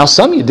immediately. Now,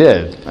 some you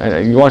did.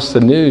 You watched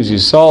the news, you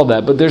saw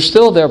that, but they're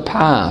still their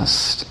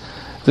past.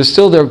 There's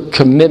still their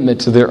commitment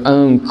to their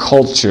own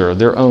culture,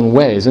 their own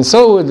ways. And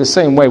so the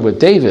same way with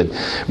David.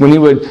 When he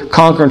would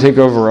conquer and take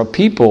over a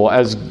people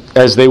as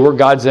they were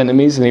God's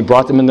enemies and he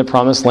brought them in the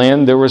promised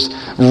land, there was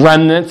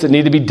remnants that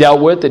needed to be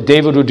dealt with, that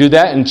David would do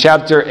that. In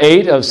chapter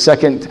 8 of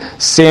 2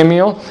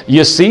 Samuel,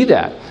 you see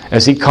that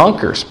as he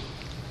conquers.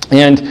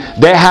 And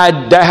that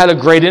had a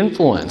great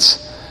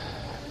influence.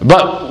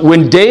 But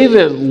when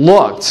David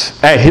looked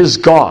at his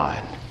God,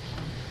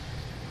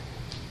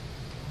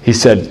 he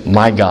said,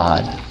 my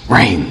God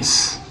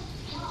reigns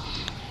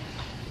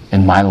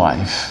in my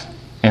life,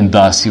 and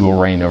thus he will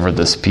reign over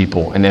this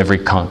people in every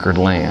conquered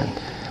land.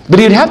 But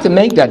he'd have to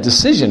make that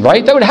decision,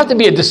 right? That would have to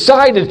be a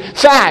decided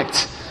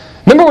fact.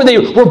 Remember when they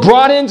were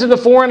brought into the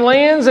foreign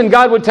lands and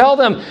God would tell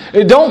them,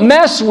 don't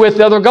mess with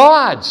other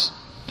gods.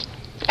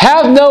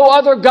 Have no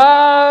other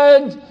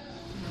God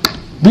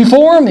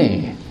before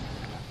me.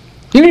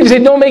 Even if you say,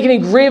 don't make any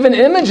graven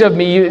image of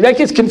me, that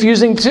gets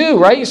confusing too,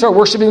 right? You start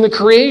worshiping the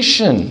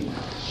creation.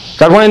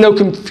 God wanted no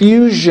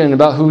confusion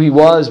about who He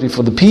was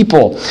before the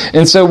people.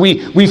 And so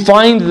we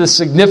find the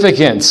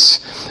significance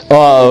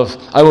of,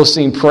 I will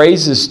sing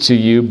praises to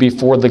you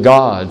before the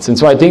gods. And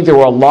so I think there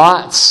were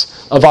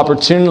lots of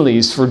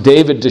opportunities for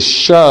David to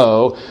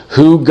show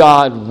who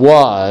God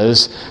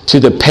was to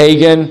the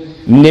pagan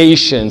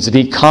nations that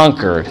he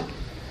conquered.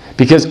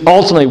 Because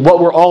ultimately, what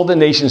were all the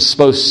nations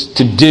supposed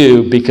to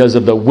do because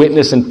of the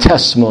witness and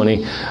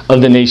testimony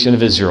of the nation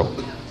of Israel?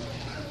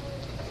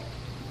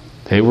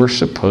 They were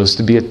supposed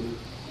to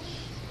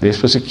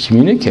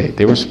communicate.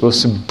 They were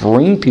supposed to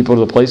bring people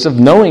to the place of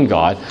knowing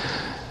God,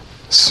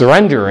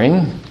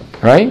 surrendering,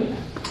 right?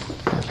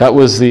 That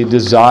was the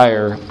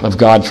desire of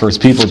God for His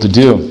people to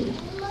do.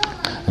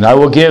 And I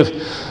will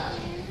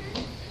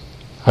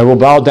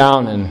bow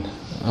down and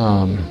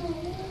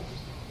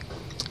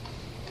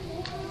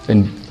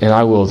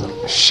I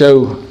will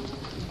show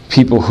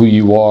people who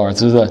you are.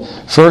 So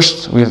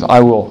first, I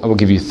will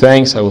give you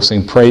thanks. I will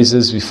sing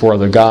praises before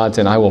other gods,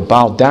 and I will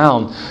bow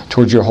down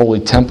towards your holy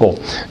temple.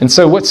 And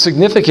so, what's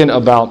significant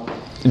about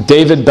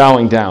David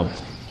bowing down?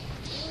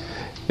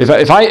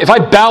 If I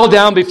bow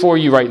down before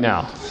you right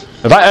now,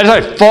 if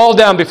I fall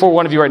down before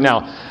one of you right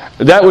now,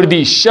 that would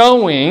be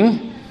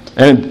showing.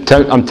 And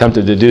I'm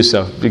tempted to do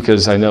so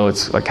because I know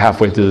it's like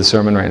halfway through the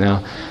sermon right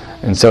now,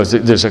 and so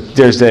there's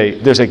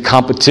a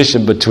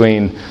competition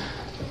between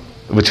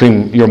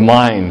your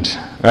mind,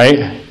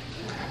 right?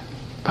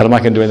 But I'm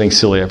not going to do anything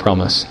silly, I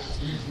promise.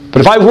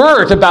 But if I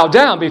were to bow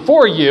down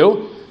before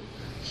you,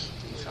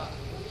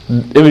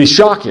 it would be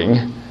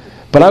shocking,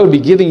 but I would be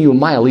giving you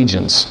my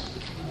allegiance.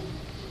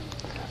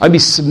 I'd be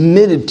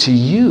submitted to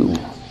you,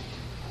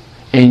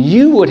 and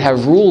you would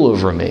have rule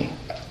over me.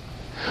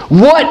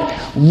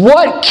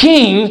 What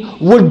king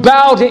would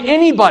bow to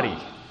anybody?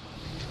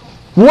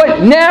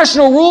 What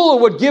national ruler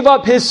would give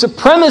up his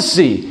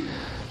supremacy,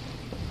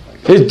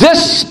 his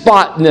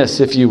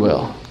despotness, if you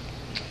will,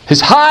 his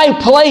high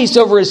place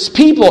over his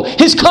people,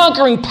 his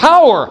conquering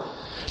power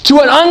to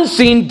an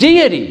unseen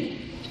deity?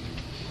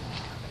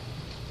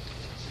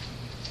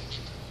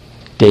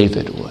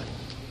 David would.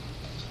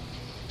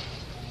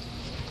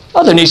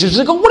 Other nations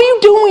would go, what are you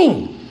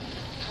doing?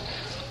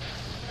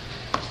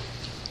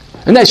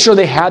 And that's sure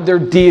they had their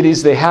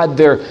deities, they had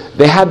their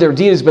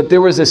deities, but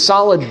there was a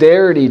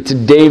solidarity to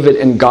David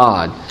and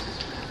God.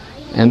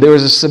 And there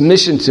was a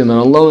submission to him, and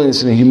a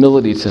lowliness and a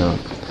humility to him.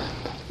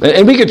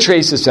 And we could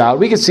trace this out.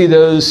 We could see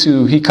those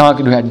who he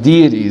conquered who had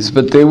deities,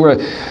 but they were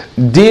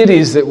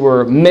deities that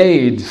were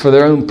made for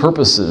their own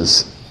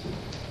purposes.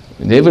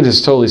 David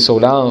is totally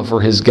sold out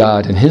for his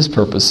God and his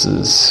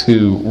purposes,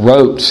 who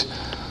wrote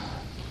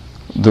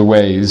the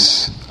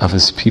ways of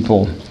his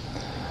people.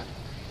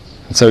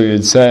 And so he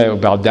would say,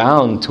 bow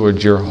down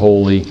towards your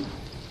holy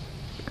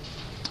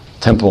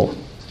temple.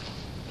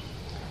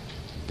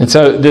 And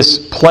so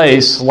this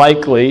place,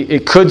 likely,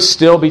 it could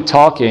still be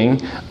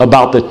talking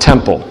about the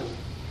temple.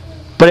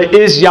 But it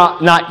is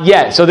not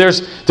yet. So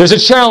there's a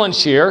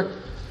challenge here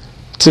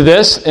to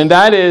this, and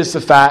that is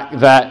the fact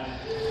that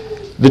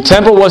the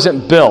temple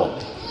wasn't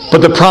built,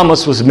 but the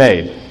promise was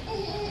made.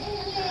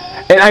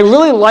 And I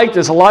really like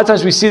this. A lot of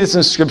times we see this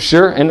in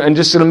Scripture, and I'm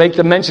just going to make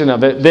the mention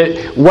of it,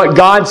 that what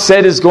God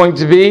said is going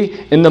to be,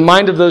 in the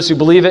mind of those who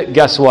believe it,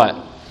 guess what?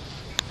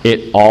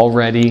 It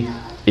already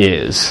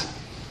is.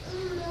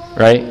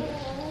 Right?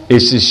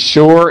 It's as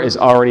sure as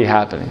already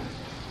happening.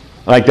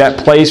 Like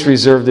that place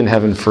reserved in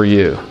heaven for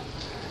you.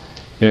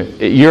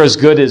 You're as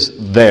good as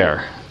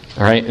there.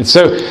 All right? And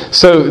so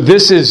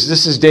this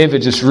is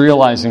David just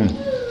realizing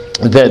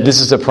that this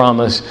is a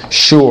promise,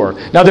 sure.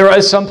 Now there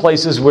are some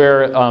places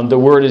where the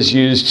word is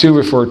used to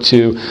refer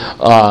to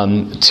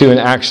an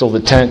actual,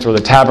 the tent or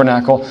the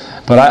tabernacle,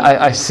 but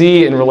I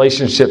see in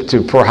relationship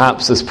to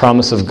perhaps this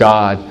promise of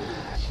God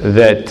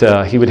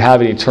that he would have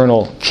an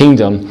eternal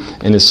kingdom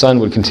and his son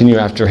would continue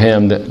after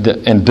him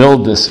and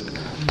build this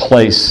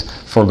place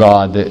for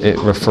God, that it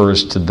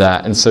refers to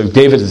that. And so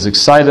David is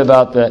excited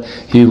about that.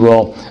 He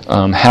will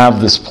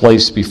have this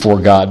place before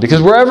God,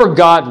 because wherever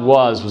God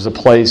was a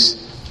place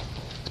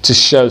to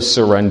show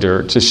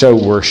surrender, to show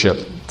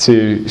worship,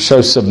 to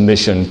show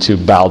submission, to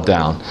bow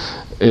down,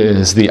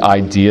 is the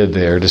idea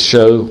there, to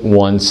show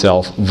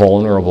oneself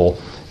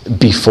vulnerable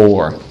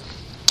before.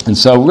 And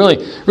so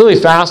really, really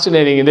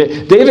fascinating.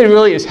 And David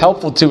really is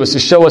helpful to us to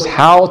show us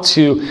how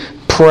to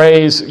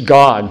praise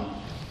God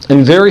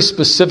in very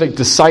specific,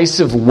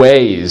 decisive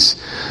ways.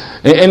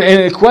 And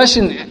the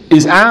question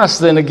is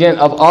asked then again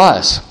of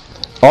us.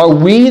 Are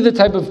we the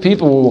type of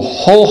people who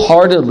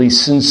wholeheartedly,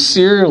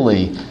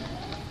 sincerely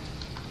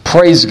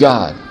praise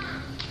God?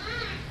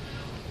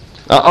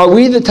 Are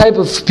we the type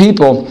of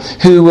people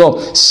who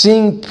will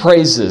sing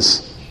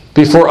praises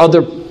before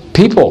other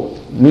people,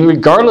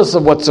 regardless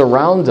of what's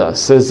around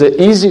us? Is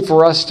it easy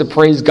for us to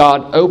praise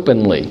God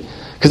openly?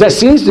 Because that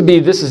seems to be,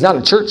 this is not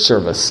a church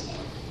service,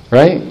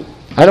 right?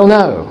 I don't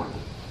know.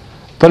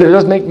 But it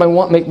does make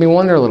me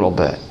wonder a little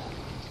bit.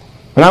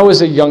 When I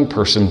was a young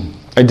person,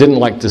 I didn't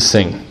like to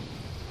sing.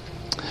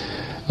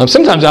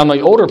 Sometimes I'm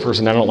an older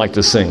person, I don't like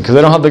to sing because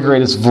I don't have the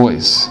greatest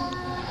voice.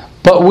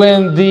 But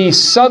when the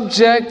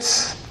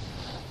subject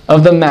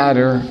of the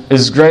matter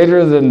is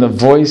greater than the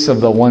voice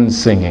of the one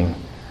singing,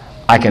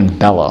 I can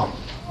bellow.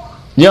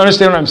 You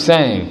understand what I'm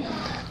saying?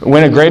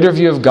 When a greater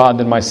view of God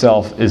than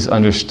myself is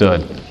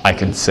understood, I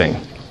can sing.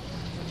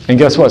 And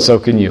guess what? So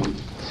can you.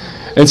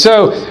 And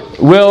so,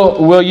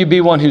 will you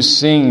be one who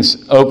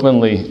sings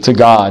openly to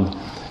God?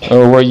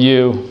 Or will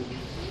you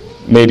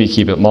maybe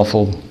keep it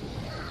muffled?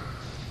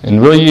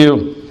 And will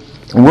you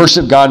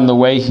worship God in the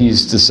way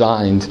He's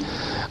designed?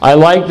 I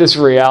like this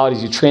reality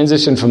as you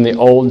transition from the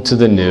old to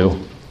the new.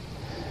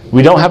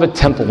 We don't have a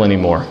temple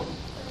anymore.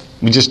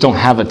 We just don't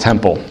have a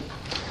temple.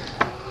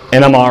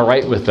 And I'm all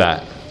right with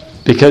that.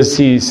 Because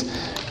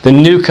the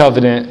new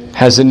covenant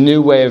has a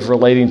new way of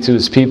relating to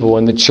His people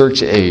in the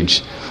church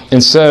age.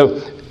 And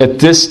so, at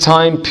this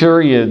time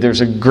period, there's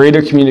a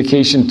greater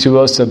communication to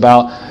us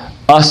about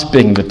us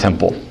being the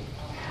temple.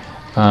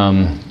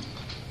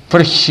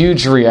 What a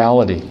huge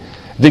reality.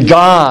 That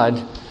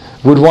God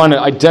would want to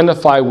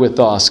identify with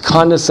us,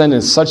 condescend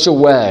in such a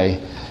way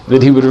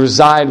that He would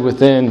reside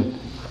within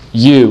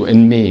you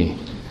and me.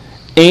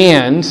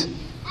 And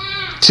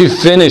to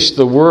finish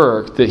the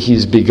work that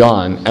He's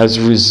begun as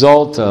a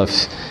result of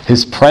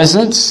His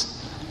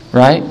presence,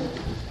 right,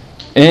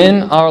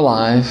 in our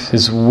life,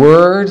 His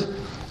Word,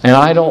 and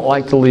I don't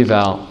like to leave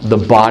out the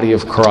body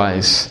of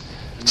Christ,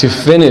 to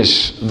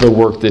finish the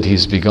work that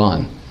He's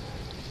begun.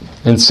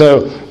 And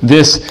so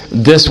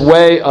this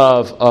way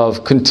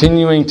of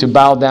continuing to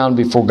bow down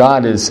before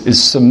God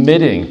is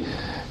submitting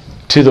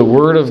to the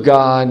Word of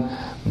God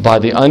by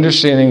the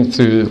understanding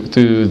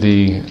through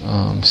the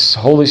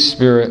Holy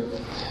Spirit,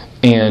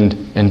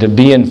 and to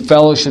be in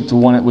fellowship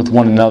with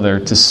one another,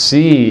 to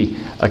see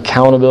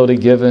accountability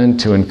given,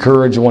 to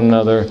encourage one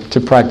another, to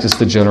practice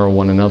the general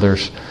one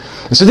another's.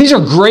 And so these are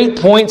great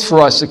points for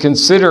us to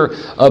consider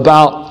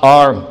about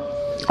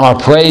our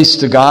praise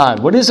to God.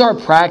 What is our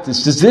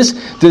practice?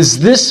 Does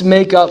this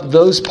make up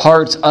those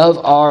parts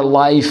of our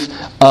life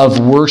of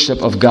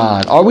worship of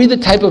God? Are we the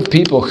type of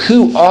people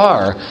who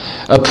are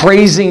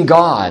praising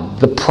God,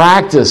 the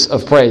practice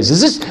of praise?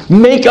 Does this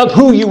make up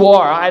who you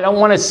are? I don't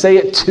want to say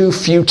it too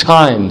few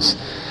times.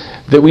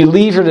 That we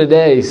leave here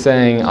today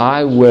saying,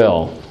 I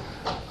will,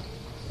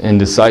 in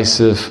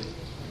decisive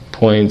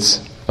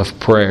points of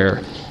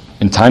prayer,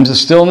 in times of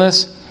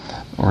stillness,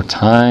 or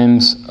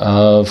times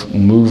of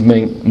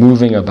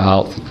moving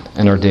about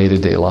in our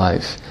day-to-day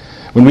life.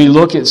 When we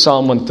look at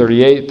Psalm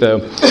 138,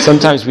 though,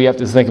 sometimes we have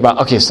to think about,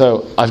 okay,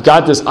 so I've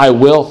got this I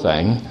will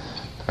thing,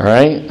 all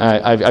right?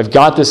 I've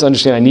got this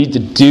understanding. I need to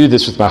do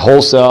this with my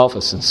whole self,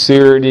 a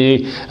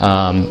sincerity.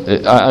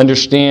 I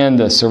understand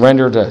the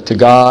surrender to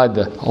God,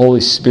 the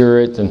Holy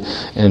Spirit,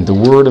 and the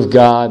Word of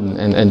God,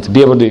 and to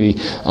be able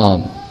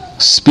to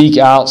speak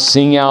out,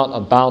 sing out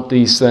about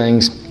these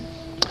things.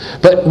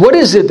 But what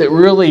is it that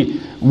really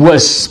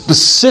was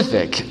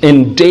specific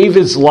in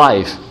David's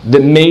life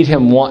that made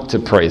him want to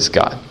praise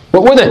God?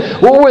 What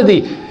were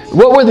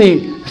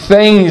the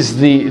things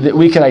that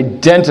we could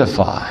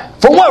identify?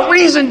 For what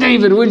reason,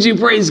 David, would you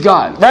praise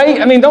God?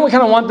 Right? I mean, don't we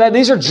kind of want that?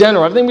 These are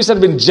general. Everything we said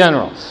have been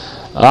general.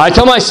 I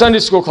tell my Sunday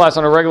school class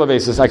on a regular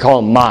basis, I call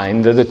them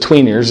mine. They're the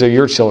tweeners. They're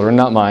your children,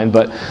 not mine.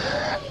 But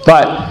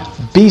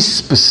be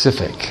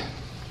specific.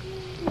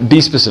 Be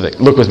specific.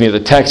 Look with me at the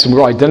text, and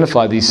we'll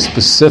identify these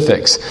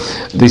specifics.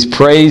 The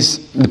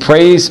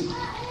praise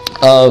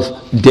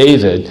of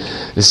David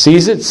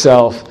sees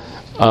itself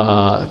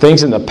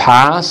things in the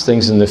past,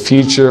 things in the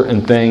future,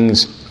 and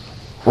things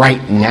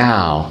right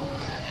now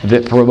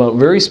that promote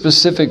very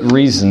specific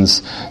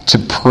reasons to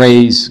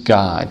praise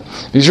God.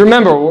 Because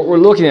remember, what we're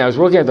looking at is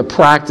the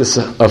practice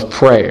of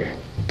prayer,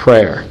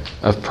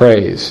 of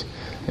praise.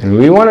 And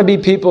we want to be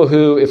people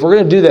who, if we're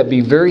going to do that,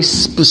 be very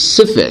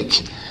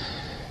specific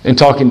in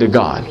talking to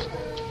God.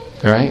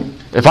 All right?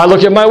 If I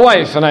look at my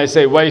wife and I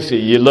say, wifey,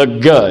 you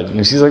look good.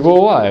 And she's like,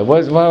 well, why?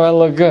 Why do I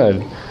look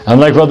good? I'm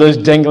like, well, those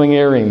dangling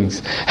earrings,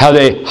 how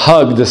they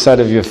hug the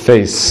side of your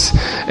face.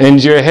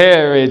 And your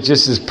hair, it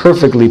just is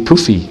perfectly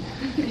poofy.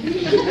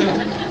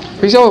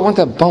 Because you always want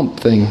that bump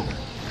thing.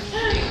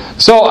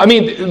 So, I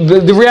mean,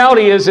 the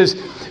reality is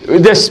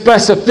the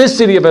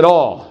specificity of it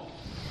all.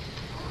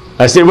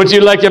 I say, what do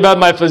you like about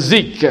my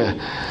physique? We'll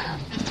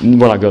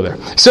not go there.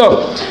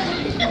 So,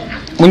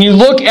 when you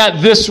look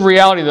at this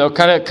reality, though,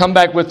 kind of come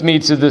back with me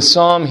to this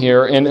psalm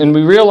here, and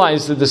we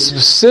realize that the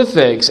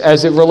specifics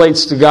as it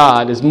relates to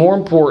God is more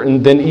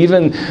important than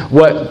even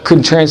what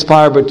could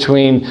transpire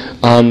between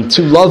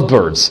two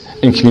lovebirds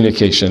in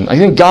communication. I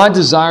think God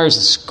desires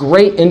this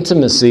great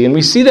intimacy, and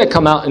we see that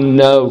come out in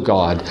know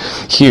God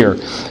here,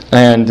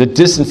 and the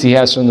distance He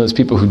has from those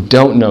people who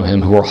don't know Him,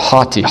 who are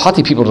haughty.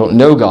 Haughty people don't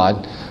know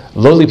God.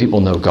 Lowly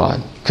people know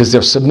God, because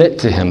they'll submit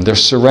to Him, they'll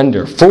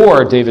surrender.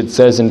 For, David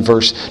says in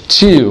verse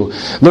 2,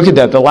 look at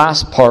that, the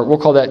last part, we'll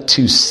call that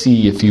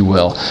 2C, if you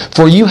will.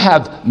 For you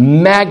have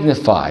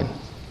magnified.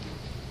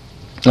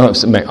 Oh,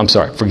 I'm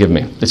sorry, forgive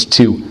me. It's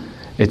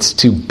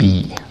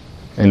 2B.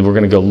 And we're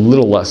going to go a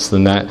little less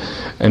than that.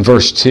 In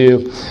verse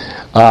 2,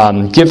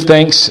 give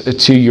thanks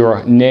to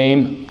your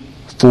name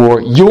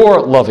for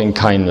your loving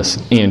kindness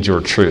and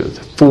your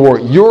truth. For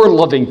your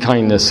loving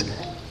kindness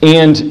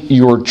and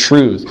your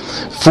truth.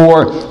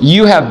 For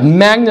you have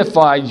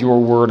magnified your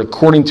word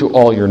according to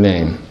all your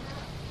name.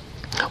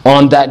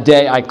 On that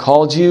day I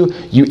called you,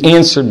 you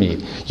answered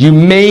me. You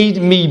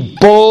made me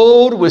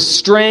bold with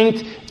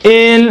strength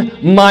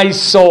in my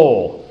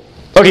soul.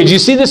 Okay, do you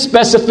see the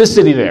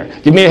specificity there?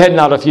 Give me a head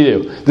nod if you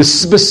do. The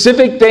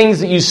specific things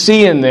that you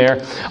see in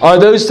there are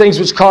those things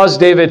which cause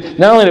David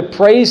not only to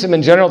praise him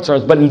in general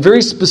terms, but in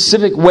very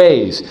specific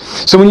ways.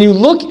 So when we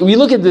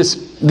look at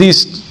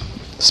these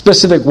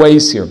specific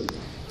ways here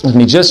with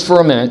me just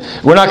for a minute.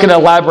 We're not going to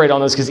elaborate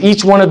on this because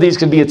each one of these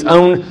could be its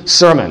own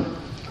sermon,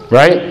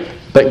 right?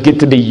 But get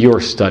to be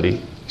your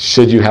study,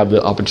 should you have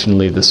the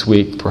opportunity this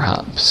week,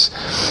 perhaps.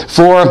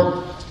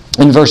 For,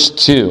 in verse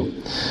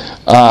 2,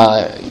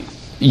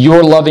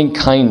 your loving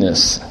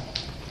kindness.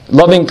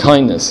 Loving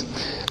kindness.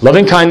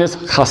 Loving kindness,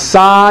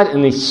 chesed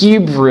in the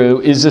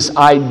Hebrew, is this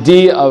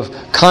idea of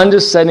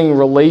condescending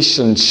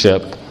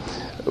relationship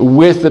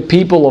with the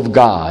people of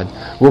God,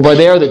 whereby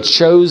they are the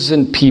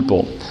chosen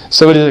people.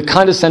 So it is a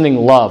condescending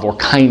love or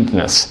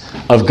kindness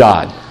of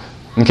God.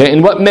 Okay,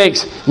 and what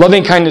makes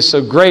loving kindness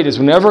so great is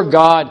whenever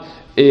God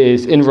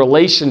is in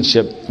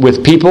relationship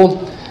with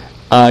people,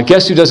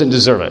 guess who doesn't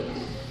deserve it?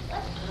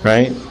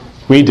 Right?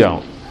 We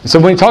don't. So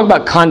when we talk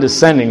about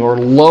condescending or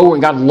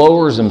lowering, God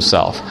lowers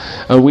himself.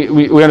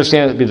 We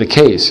understand that to be the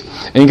case.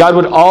 And God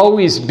would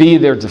always be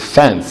their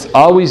defense.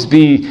 Always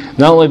be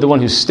not only the one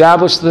who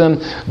established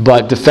them,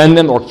 but defend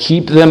them or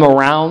keep them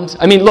around.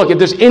 I mean, look, if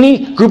there's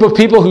any group of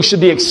people who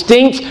should be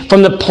extinct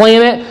from the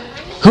planet,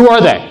 who are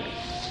they?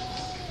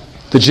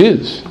 The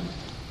Jews.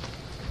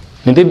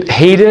 And they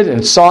hated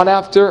and sought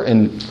after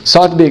and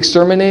sought to be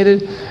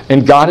exterminated,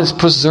 and God has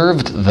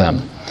preserved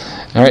them.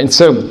 All right, and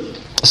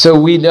so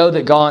we know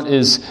that God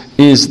is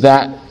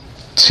that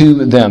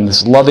to them,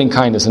 this loving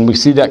kindness, and we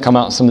see that come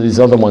out in some of these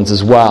other ones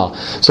as well.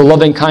 So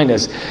loving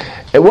kindness.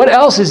 And what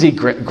else is he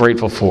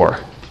grateful for?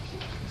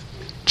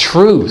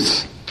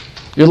 Truth.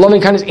 Your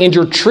loving kindness and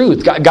your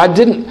truth. God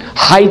didn't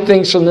hide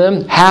things from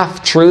them,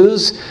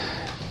 half-truths.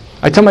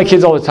 I tell my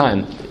kids all the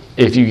time,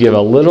 if you give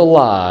a little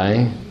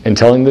lie and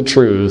telling the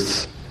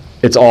truth,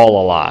 it's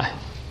all a lie.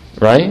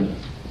 Right?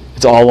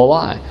 It's all a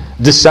lie.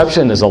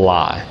 Deception is a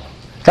lie.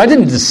 God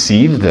didn't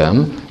deceive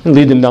them and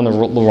lead them down the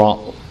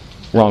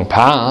wrong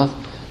path.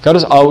 God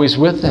is always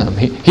with them.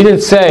 He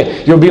didn't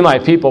say, "You'll be my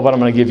people, but I'm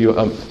going to give you,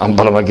 but I'm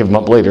going to give them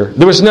up later."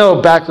 There was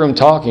no backroom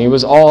talking. It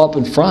was all up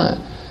in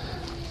front.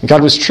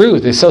 God was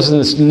truth. It says in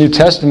this New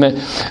Testament,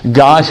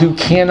 God who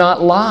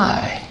cannot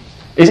lie.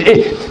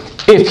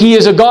 If he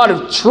is a God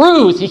of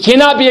truth, he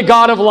cannot be a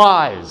God of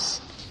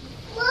lies.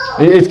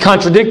 It's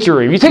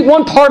contradictory. If you take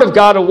one part of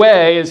God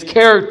away, his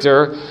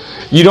character,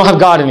 you don't have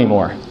God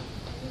anymore.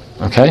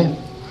 Okay?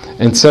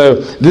 And so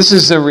this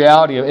is the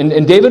reality.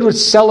 And David would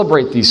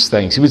celebrate these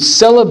things. He would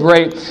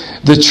celebrate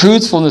the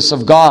truthfulness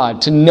of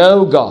God, to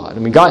know God. I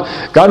mean,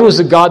 God was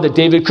a God that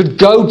David could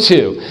go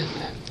to.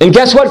 And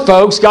guess what,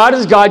 folks? God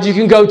is God you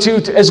can go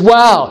to as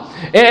well.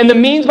 And the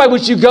means by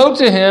which you go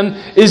to him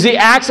is the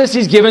access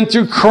he's given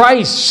through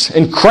Christ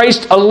and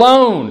Christ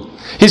alone.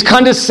 He's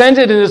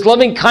condescended in his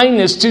loving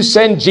kindness to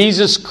send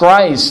Jesus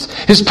Christ,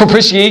 his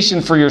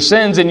propitiation for your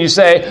sins. And you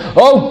say,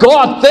 "Oh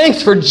God,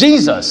 thanks for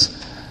Jesus."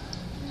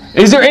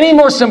 Is there any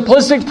more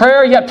simplistic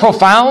prayer yet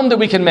profound that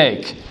we can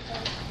make?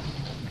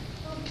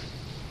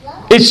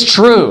 It's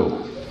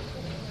true.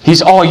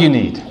 He's all you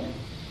need.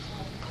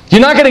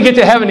 You're not going to get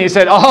to heaven and you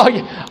said, "Oh,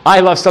 I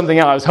left something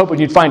out. I was hoping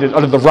you'd find it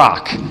under the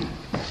rock."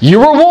 You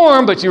were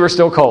warm, but you were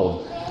still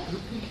cold.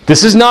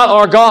 This is not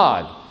our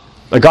God,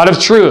 a God of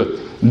truth,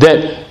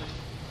 that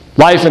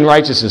life and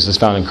righteousness is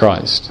found in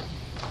Christ,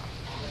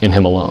 in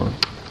him alone.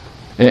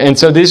 And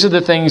so these are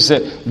the things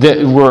that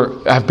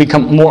have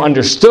become more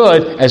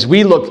understood as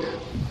we look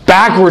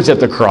backwards at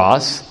the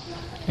cross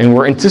and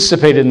we're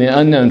anticipated in the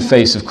unknown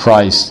face of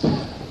Christ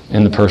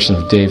in the person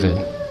of David.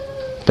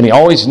 But he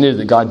always knew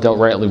that God dealt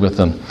rightly with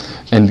him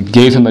and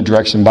gave him a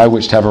direction by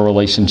which to have a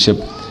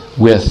relationship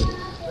with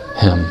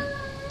him.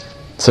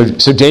 So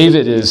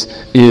David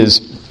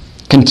is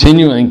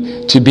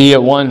continuing to be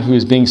one who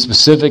is being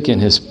specific in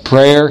his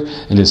prayer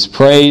and his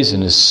praise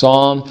and his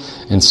psalm.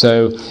 And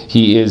so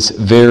he is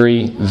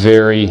very,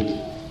 very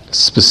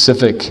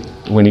specific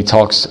when he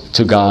talks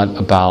to God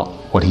about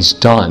what he's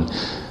done.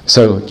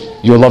 So,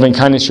 your loving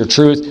kindness, your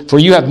truth, for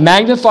you have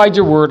magnified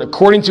your word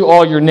according to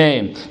all your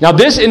name. Now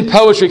this in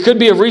poetry could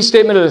be a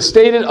restatement of the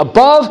stated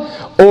above,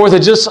 or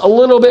with just a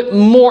little bit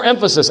more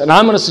emphasis. And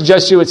I'm going to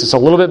suggest to you it's just a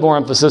little bit more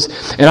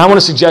emphasis. And I want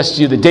to suggest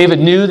to you that David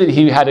knew that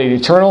he had an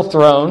eternal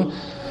throne,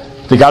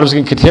 that God was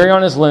going to carry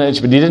on his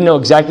lineage, but he didn't know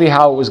exactly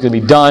how it was going to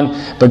be done.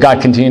 But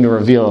God continued to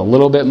reveal a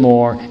little bit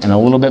more and a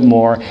little bit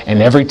more.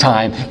 And every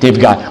time,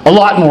 David got a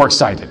lot more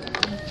excited.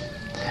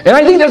 And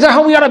I think that's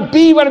how we ought to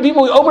be when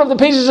people open up the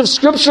pages of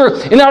Scripture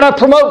and ought to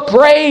promote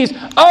praise.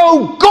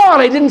 "Oh, God,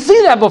 I didn't see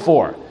that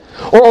before."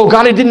 Or, "Oh,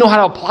 God, I didn't know how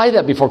to apply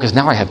that before because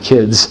now I have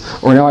kids."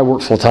 Or, "Now I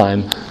work full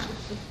time.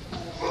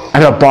 I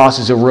have a boss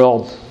who's a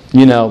real,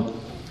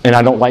 and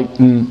I don't like,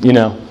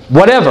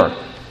 whatever."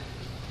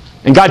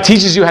 And God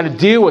teaches you how to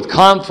deal with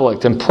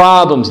conflict and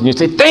problems. And you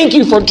say, "Thank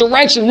you for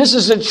direction. This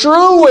is the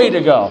true way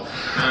to go.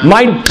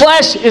 My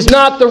flesh is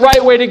not the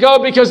right way to go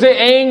because the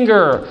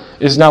anger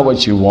is not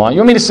what you want.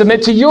 You want me to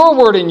submit to your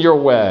word and your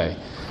way.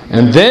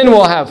 And then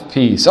we'll have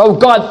peace." Oh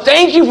God,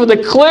 thank you for the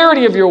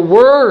clarity of your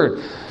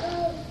word.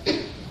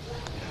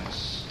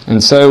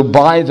 And so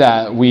by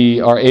that,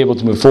 we are able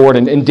to move forward.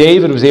 And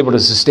David was able to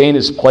sustain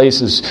his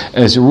place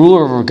as a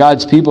ruler over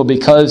God's people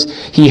because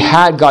he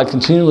had God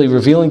continually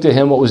revealing to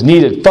him what was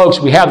needed. Folks,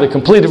 we have the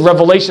completed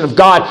revelation of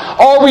God.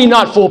 Are we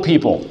not full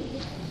people?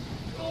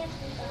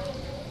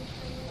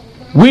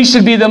 We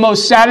should be the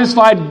most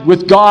satisfied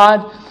with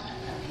God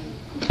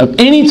of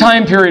any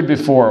time period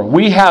before.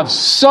 We have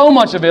so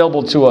much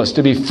available to us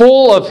to be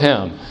full of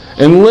him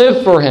and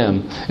live for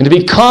him, and to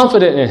be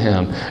confident in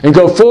him, and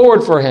go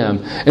forward for him,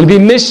 and be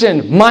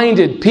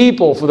mission-minded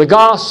people for the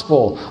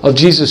gospel of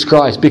Jesus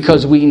Christ,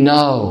 because we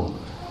know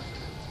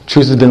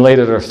truth has been laid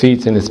at our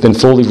feet and it's been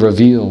fully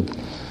revealed.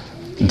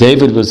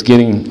 David was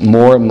getting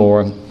more and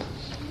more,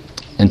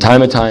 and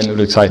time and time it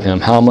would excite him.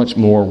 How much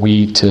more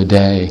we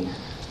today?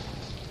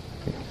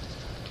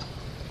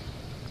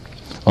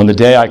 On the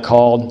day I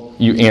called,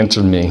 you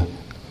answered me.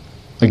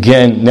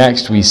 Again,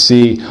 next we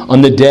see,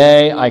 on the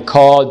day I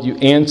called, you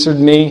answered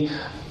me.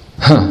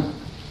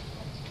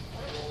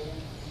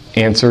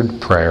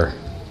 answered prayer.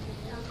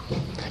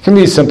 It can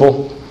be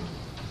simple.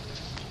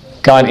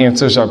 God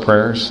answers our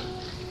prayers.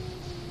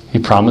 He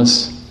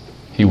promised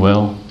He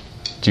will.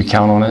 Do you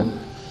count on it?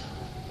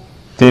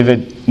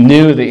 David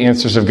knew the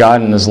answers of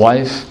God in his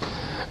life.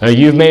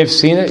 You may have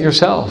seen it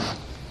yourself.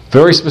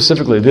 Very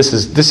specifically, this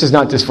is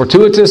not just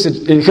fortuitous.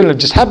 It couldn't have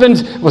just happened.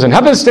 It wasn't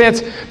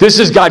happenstance. This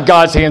has got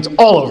God's hands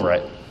all over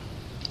it.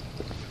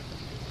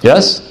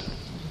 Yes?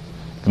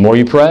 The more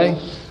you pray,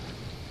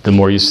 the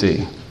more you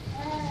see.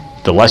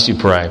 The less you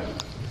pray,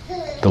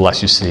 the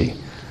less you see.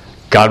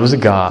 David was a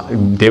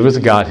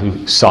God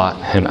who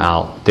sought Him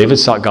out. David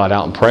sought God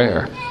out in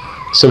prayer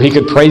so he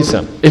could praise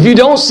Him. If you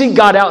don't seek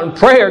God out in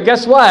prayer,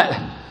 guess what?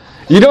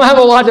 You don't have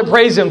a lot to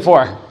praise Him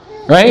for,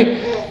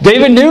 right?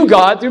 David knew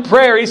God through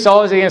prayer. He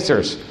saw His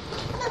answers.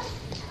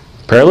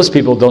 Prayerless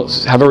people don't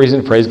have a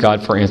reason to praise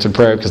God for answered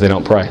prayer because they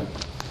don't pray.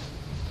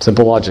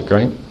 Simple logic,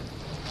 right?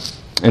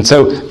 And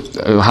so,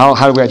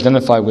 how do we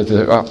identify with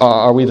it?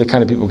 Are we the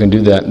kind of people who can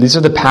do that? These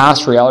are the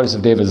past realities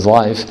of David's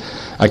life.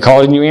 I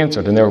called and you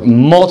answered. And there were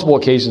multiple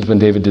occasions when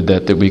David did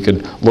that we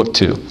could look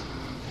to.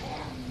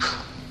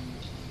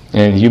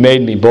 And you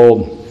made me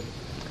bold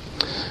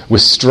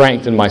with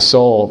strength in my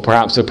soul.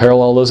 Perhaps a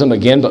parallelism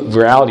again, but the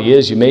reality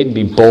is you made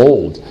me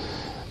bold.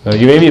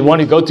 You made me want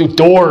to go through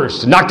doors,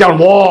 to knock down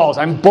walls.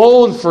 I'm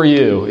bold for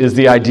you, is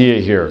the idea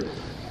here.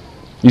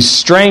 You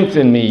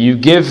strengthen me. You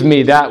give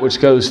me that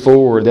which goes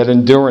forward, that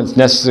endurance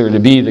necessary to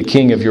be the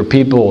king of your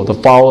people, the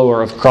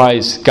follower of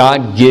Christ.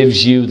 God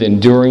gives you the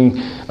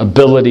enduring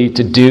ability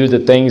to do the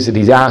things that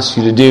He's asked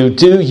you to do.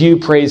 Do you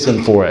praise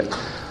Him for it?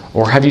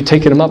 Or have you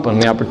taken Him up on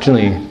the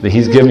opportunity that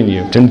He's given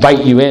you to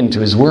invite you into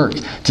His work,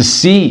 to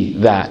see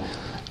that?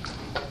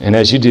 And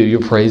as you do, you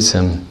praise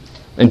Him.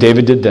 And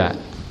David did that.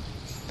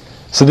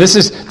 So this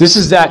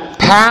is that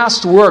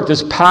past work,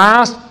 this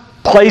past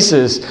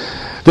places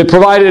that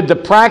provided the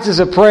practice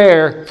of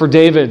prayer for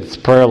David's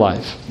prayer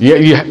life.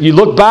 You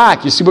look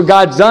back, you see what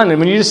God's done, and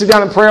when you just sit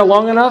down and pray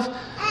long enough,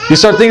 you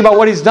start thinking about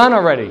what He's done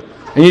already.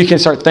 And you can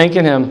start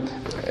thanking Him.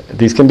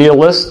 These can be a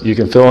list. You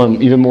can fill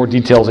in even more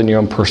details in your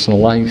own personal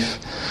life.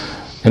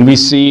 And we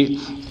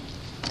see,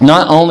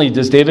 not only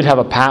does David have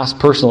a past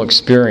personal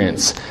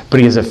experience, but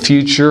he has a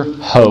future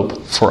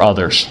hope for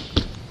others.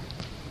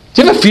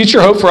 Do you have a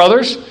future hope for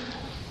others?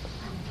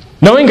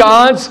 Knowing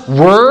God's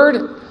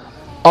Word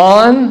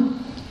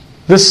on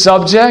the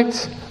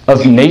subject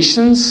of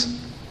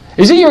nations?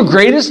 Is it your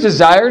greatest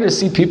desire to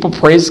see people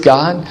praise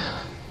God?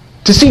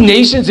 To see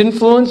nations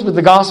influenced with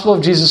the gospel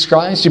of Jesus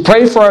Christ? You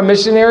pray for our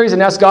missionaries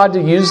and ask God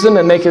to use them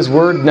and make His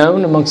Word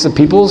known amongst the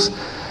peoples?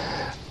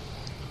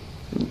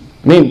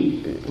 I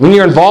mean, when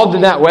you're involved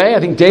in that way, I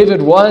think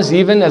David was,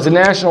 even as a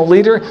national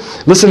leader.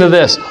 Listen to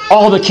this.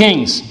 All the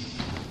kings.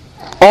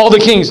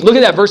 Look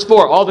at that, verse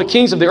 4. All the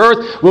kings of the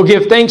earth will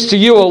give thanks to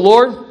you, O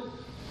Lord,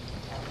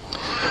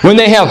 when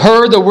they have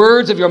heard the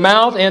words of your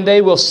mouth, and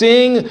they will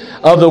sing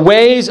of the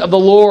ways of the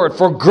Lord.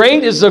 For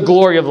great is the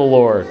glory of the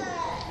Lord.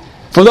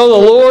 For though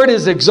the Lord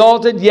is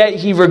exalted, yet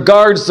He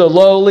regards the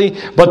lowly,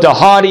 but the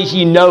haughty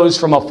He knows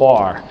from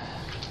afar.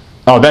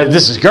 Oh,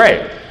 this is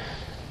great.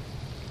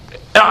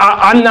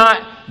 I'm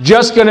not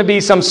just going to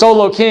be some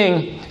solo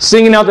king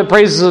singing out the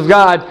praises of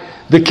God.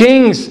 The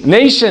kings,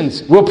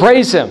 nations will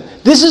praise Him.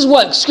 This is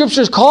what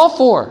Scriptures call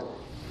for.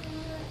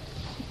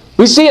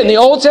 We see it in the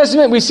Old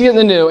Testament, we see it in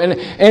the New.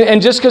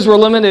 And just because we're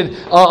limited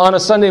on a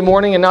Sunday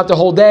morning and not the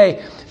whole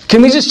day,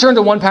 can we just turn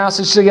to one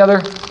passage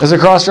together as a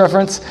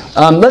cross-reference?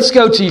 Let's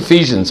go to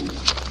Ephesians.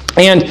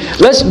 And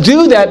let's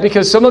do that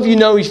because some of you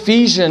know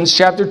Ephesians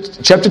chapter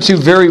 2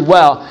 very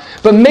well.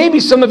 But maybe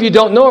some of you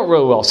don't know it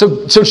real well.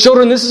 So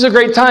children, this is a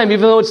great time.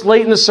 Even though it's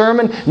late in the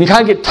sermon and you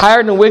kind of get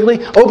tired and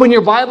wiggly, open your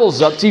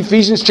Bibles up to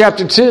Ephesians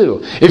chapter 2.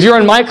 If you're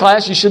in my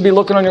class, you should be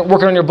working on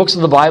your books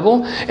of the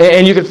Bible.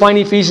 And you can find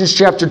Ephesians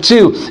chapter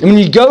 2. And when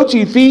you go to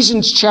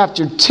Ephesians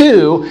chapter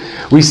 2,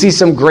 we see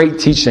some great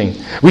teaching.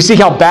 We see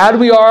how bad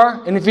we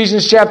are in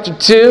Ephesians chapter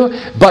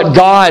 2, but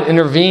God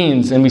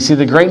intervenes. And we see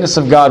the greatness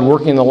of God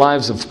working in the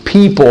lives of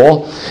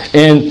people.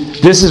 And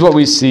this is what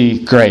we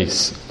see,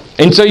 grace.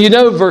 And so you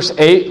know verse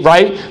 8,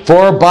 right?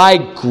 For by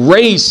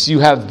grace you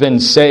have been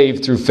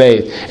saved through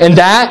faith. And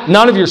that,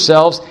 not of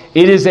yourselves,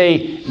 it is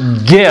a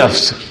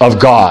gift of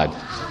God.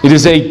 It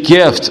is a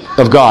gift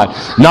of God.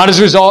 Not as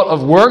a result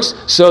of works,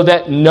 so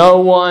that no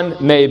one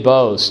may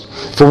boast.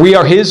 For we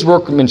are His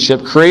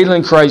workmanship, created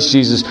in Christ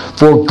Jesus,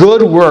 for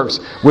good works,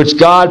 which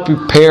God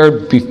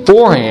prepared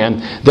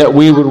beforehand that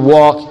we would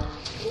walk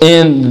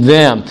in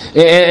them.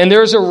 And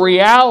there's a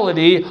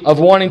reality of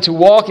wanting to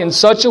walk in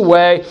such a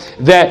way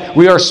that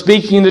we are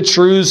speaking the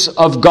truths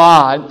of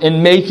God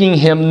and making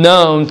Him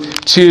known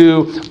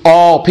to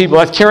all people.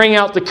 That's carrying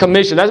out the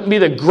commission. That would be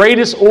the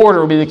greatest order,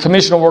 would be the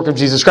commissional work of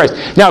Jesus Christ.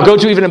 Now go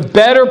to even a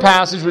better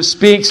passage which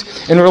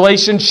speaks in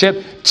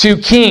relationship to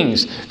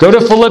kings. Go to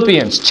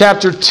Philippians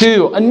chapter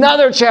 2.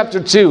 Another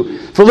chapter 2.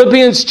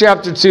 Philippians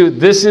chapter 2.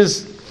 This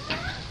is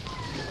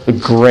a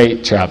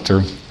great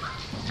chapter.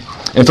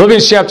 In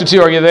Philippians chapter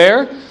 2, are you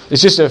there?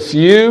 It's just a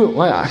few,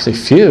 well, actually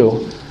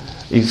few.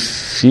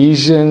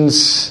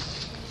 Ephesians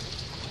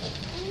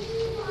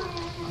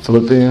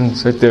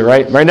Philippians, right there,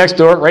 right next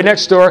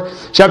door,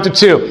 chapter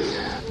 2.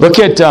 Look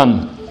at,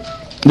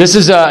 this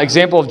is an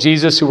example of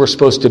Jesus who we're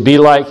supposed to be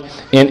like.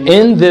 And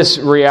in this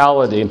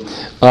reality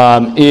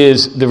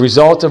is the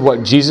result of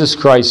what Jesus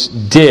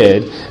Christ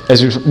did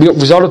as a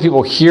result of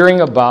people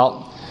hearing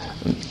about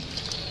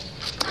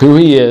who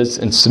He is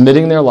and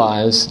submitting their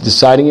lives,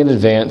 deciding in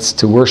advance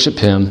to worship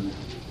Him.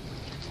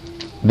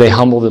 They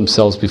humble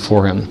themselves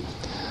before Him.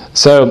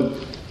 So,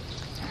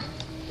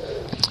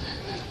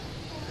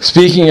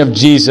 speaking of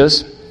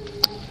Jesus,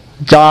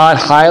 God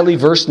highly,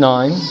 verse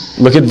 9,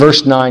 look at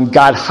verse 9.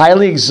 God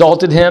highly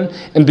exalted Him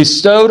and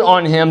bestowed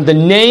on Him the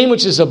name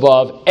which is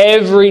above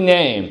every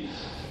name.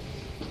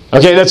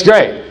 Okay, that's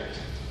great.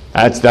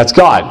 That's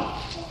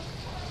God.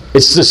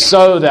 It's the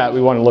so that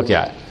we want to look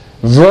at.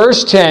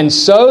 Verse 10,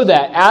 so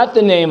that at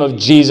the name of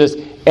Jesus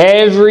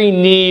every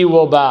knee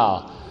will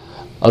bow,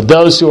 of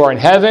those who are in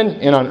heaven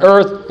and on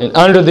earth and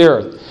under the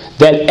earth,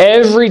 that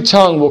every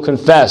tongue will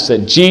confess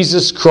that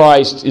Jesus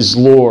Christ is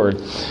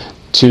Lord,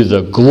 to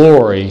the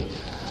glory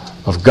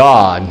of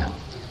God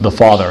the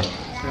Father.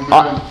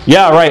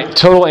 Yeah, right.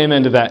 Total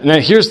amen to that. Now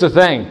here's the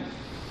thing.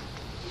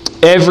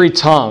 Every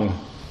tongue,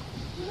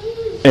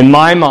 in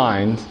my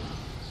mind,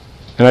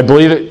 and I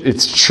believe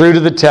it's true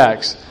to the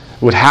text,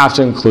 would have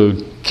to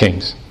include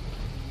kings.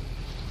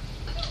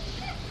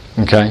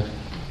 Okay?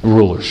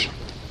 Rulers.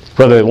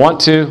 Whether they want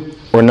to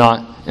or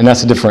not, and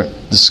that's a different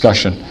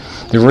discussion.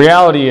 The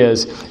reality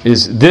is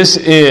this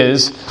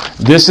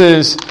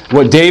is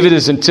what David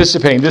is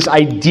anticipating. This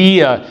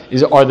idea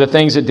are the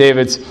things that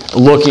David's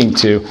looking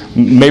to.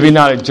 Maybe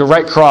not a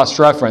direct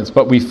cross-reference,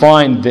 but we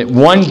find that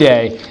one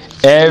day,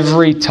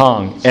 every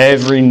tongue,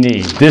 every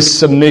knee, this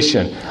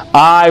submission,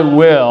 I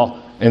will,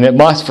 and it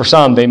must, for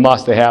some, they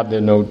have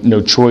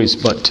no choice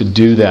but to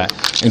do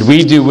that. And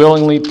we do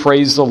willingly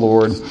praise the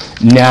Lord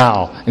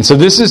now. And so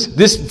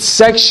this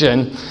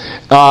section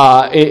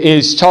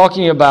is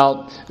talking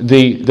about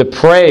the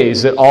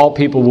praise that all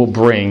people will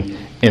bring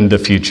in the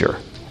future.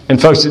 And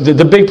folks,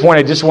 the big point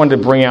I just wanted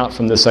to bring out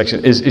from this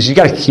section is you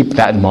got to keep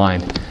that in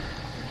mind.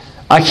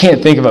 I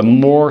can't think of a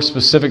more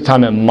specific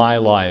time in my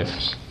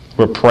life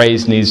where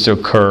praise needs to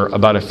occur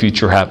about a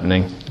future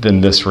happening than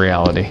this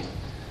reality.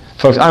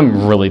 Folks,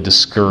 I'm really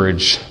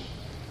discouraged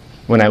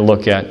when I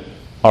look at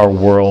our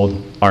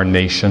world, our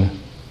nation.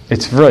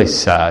 It's really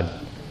sad.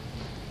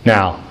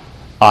 Now,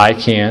 I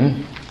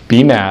can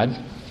be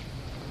mad,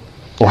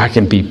 or I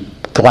can be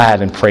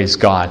glad and praise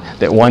God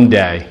that one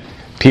day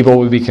people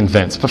will be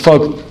convinced. But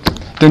folks,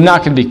 they're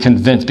not going to be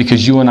convinced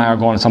because you and I are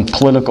going on some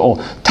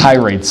political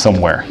tirade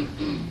somewhere.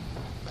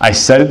 I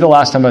said it the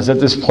last time I was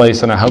at this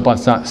place, and I hope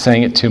I'm not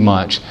saying it too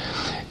much.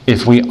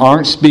 If we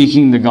aren't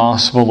speaking the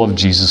gospel of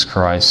Jesus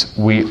Christ,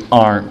 we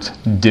aren't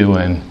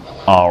doing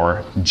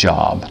our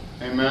job.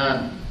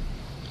 Amen.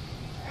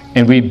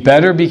 And we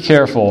better be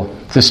careful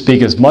to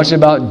speak as much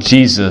about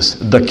Jesus,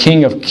 the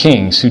King of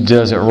Kings, who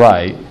does it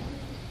right,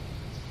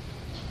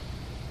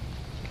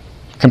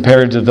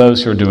 compared to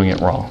those who are doing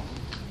it wrong.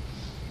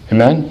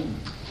 Amen?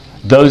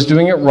 Those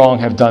doing it wrong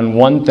have done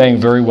one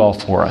thing very well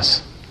for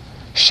us.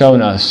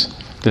 Shown us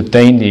that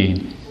they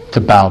need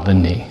to bow the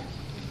knee.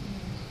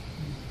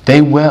 They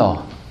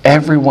will.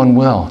 Everyone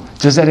will.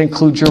 Does that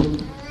include your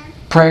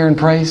prayer and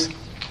praise?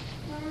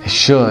 It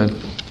should.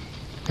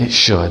 It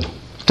should.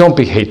 Don't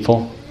be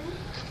hateful.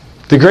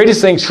 The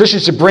greatest thing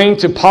Christians should bring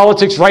to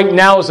politics right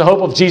now is the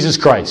hope of Jesus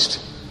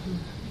Christ.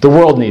 The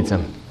world needs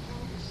Him.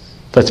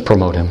 Let's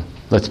promote Him.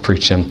 Let's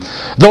preach Him.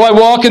 Though I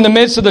walk in the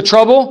midst of the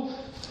trouble,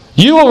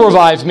 You will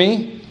revive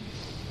me.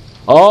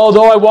 Oh,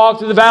 though I walk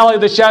through the valley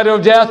of the shadow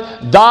of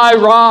death, Thy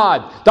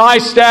rod, Thy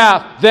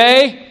staff,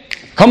 they,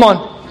 come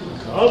on.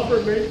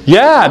 Comfort me.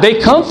 Yeah, they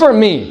comfort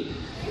me.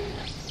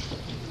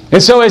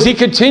 And so as he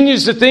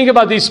continues to think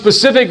about these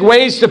specific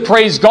ways to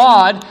praise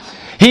God,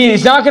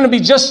 he's not going to be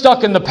just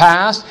stuck in the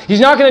past. He's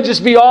not going to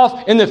just be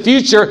off in the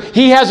future.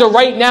 He has a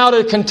right now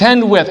to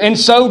contend with, and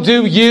so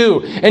do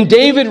you. And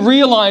David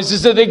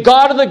realizes that the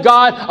God is the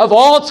God of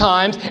all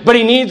times, but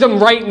he needs Him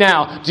right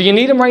now. Do you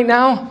need Him right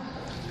now?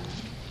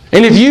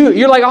 And if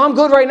you're like, oh, I'm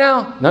good right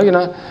now. No, you're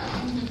not.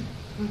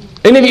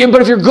 But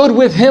if you're good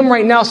with Him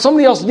right now,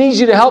 somebody else needs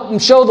you to help them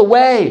show the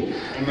way.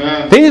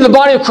 Amen. They need the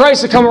body of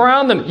Christ to come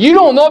around them. You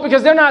don't know it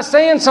because they're not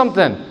saying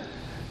something.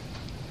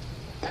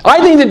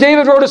 I think that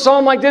David wrote a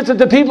psalm like this that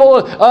the people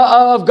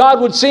of God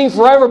would sing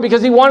forever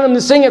because he wanted them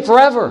to sing it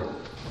forever.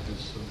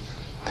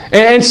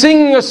 And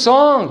singing a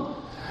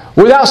song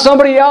without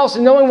somebody else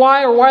and knowing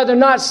why or why they're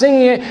not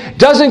singing it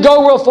doesn't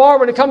go real far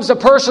when it comes to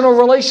personal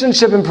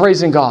relationship and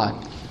praising God.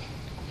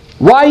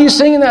 Why are you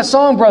singing that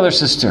song, brother,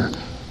 sister?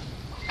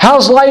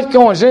 How's life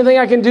going? Is there anything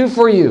I can do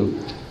for you?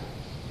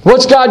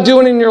 What's God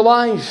doing in your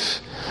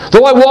life?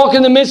 Though I walk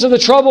in the midst of the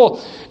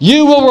trouble,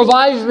 You will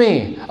revive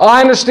me. Oh, I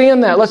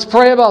understand that. Let's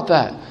pray about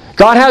that.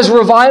 God has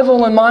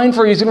revival in mind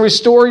for you. He's going to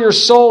restore your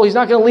soul. He's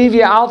not going to leave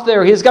you out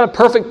there. He's got a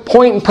perfect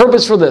point and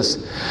purpose for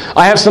this.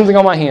 I have something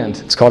on my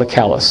hand. It's called a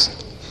callus.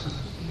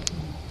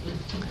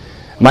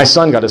 My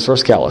son got his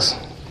first callus.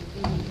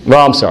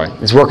 Well, I'm sorry.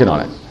 He's working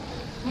on it.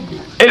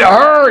 It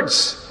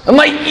hurts. I'm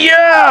like,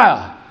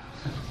 yeah.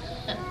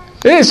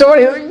 And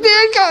somebody like,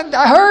 God,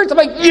 that hurts. I'm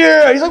like,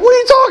 yeah. He's like, what are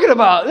you talking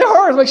about? It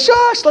hurts. I'm like,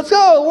 shush, let's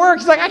go. It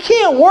works. He's like, I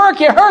can't work.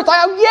 It hurts.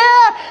 I'm like,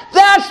 yeah,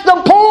 that's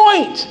the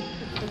point.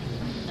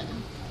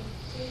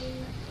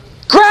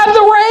 Grab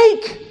the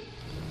rake.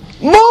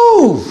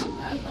 Move.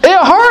 It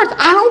hurts.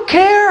 I don't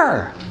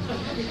care.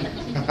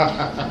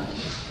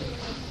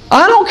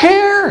 I don't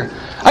care.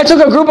 I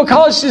took a group of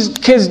college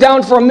kids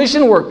down for a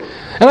mission work,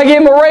 and I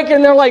gave them a rake,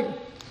 and they're like,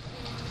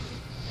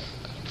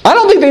 I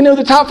don't think they know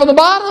the top from the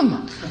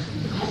bottom.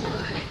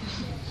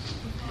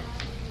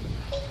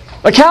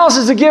 A callus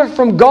is a gift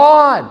from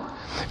God.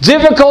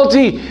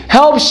 Difficulty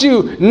helps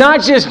you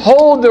not just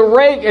hold the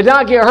rake and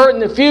not get hurt in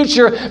the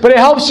future, but it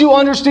helps you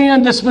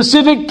understand the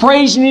specific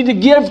praise you need to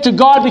give to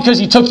God because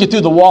He took you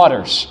through the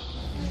waters.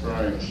 That's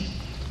right.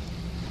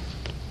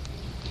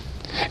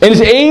 And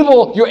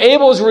you're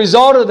able as a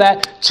result of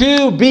that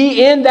to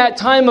be in that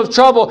time of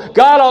trouble.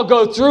 God, I'll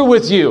go through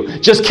with you.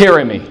 Just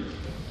carry me.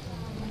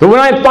 But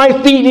when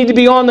my feet need to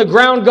be on the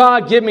ground,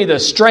 God, give me the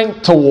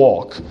strength to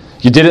walk.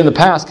 You did it in the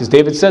past, because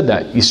David said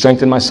that. You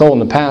strengthened my soul in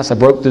the past. I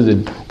broke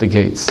through the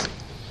gates.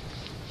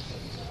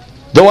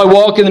 Though I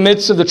walk in the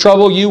midst of the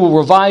trouble, you will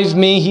revive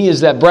me. He is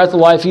that breath of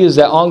life. He is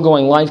that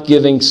ongoing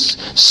life-giving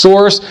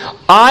source.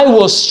 You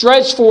will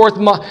stretch forth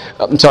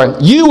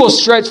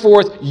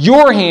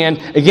your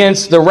hand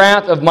against the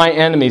wrath of my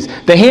enemies.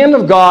 The hand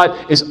of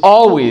God is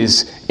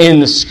always in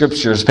the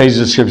Scriptures, pages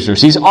of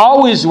Scriptures. He's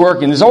always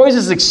working. There's always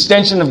this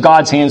extension of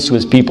God's hands to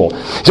His people.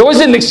 There's always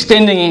an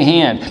extending a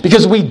hand,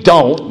 because we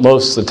don't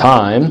most of the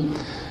time.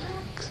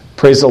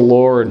 Praise the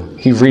Lord.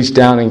 He reached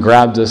down and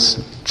grabbed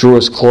us, drew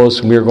us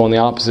close when we were going the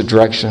opposite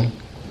direction.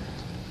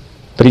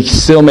 But He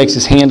still makes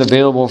His hand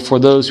available for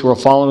those who are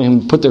following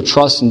Him, put their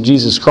trust in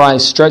Jesus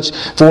Christ. Stretch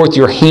forth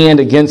your hand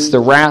against the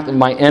wrath of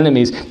my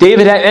enemies.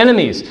 David had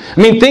enemies. I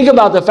mean, think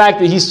about the fact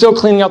that he's still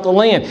cleaning out the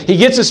land. He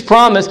gets his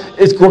promise.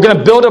 We're going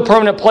to build a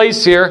permanent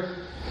place here.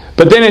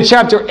 But then in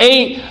chapter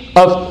 8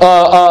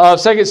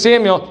 of 2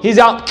 Samuel, he's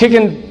out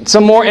kicking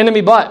some more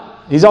enemy butt.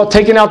 He's out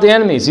taking out the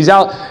enemies. He's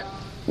out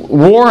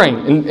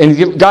warring,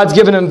 and God's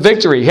given him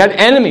victory. He had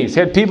enemies. He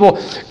had people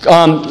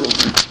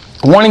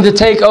wanting to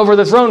take over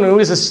the throne. And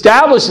when he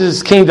established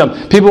his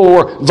kingdom, people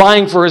were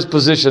vying for his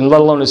position,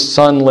 let alone his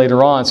son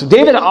later on. So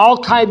David had all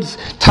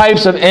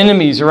types of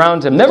enemies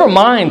around him. Never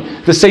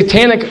mind the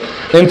satanic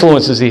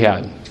influences he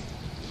had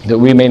that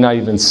we may not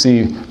even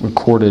see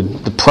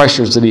recorded, the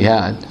pressures that he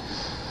had.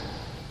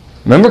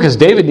 Remember, because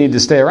David needed to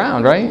stay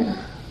around, right?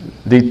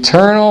 The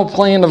eternal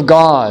plan of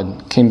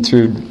God came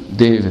through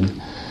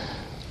David.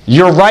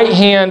 Your right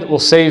hand will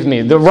save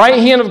me. The right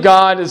hand of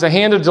God is a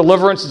hand of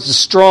deliverance. It's a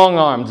strong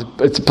arm.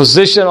 It's a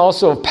position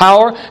also of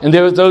power. And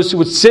there were those who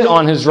would sit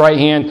on His right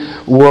hand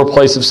were a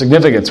place of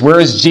significance.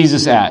 Where is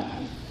Jesus at?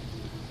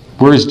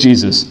 Where is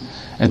Jesus?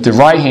 At the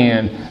right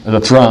hand of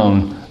the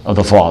throne of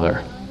the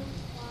Father.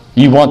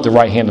 You want the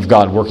right hand of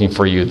God working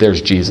for you.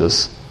 There's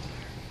Jesus.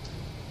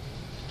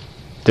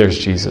 There's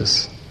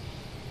Jesus.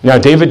 Now,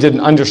 David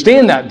didn't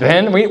understand that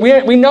then.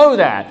 We know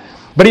that.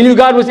 But he knew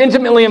God was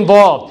intimately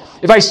involved.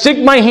 If I stick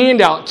my hand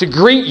out to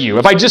greet you,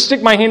 if I just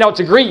stick my hand out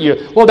to greet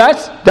you, well,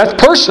 that's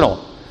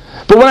personal.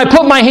 But when I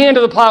put my hand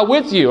to the plow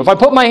with you, if I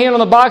put my hand on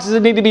the boxes that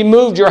need to be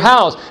moved to your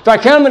house, if I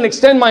come and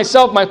extend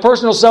myself, my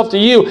personal self to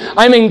you,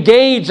 I'm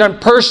engaged, I'm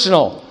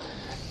personal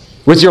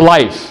with your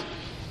life.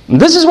 And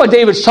this is what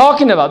David's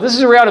talking about. This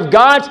is a reality of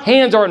God's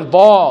hands are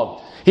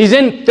involved. He's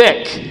in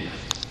thick.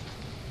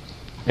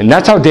 And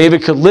that's how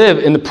David could live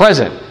in the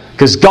present,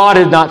 because God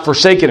had not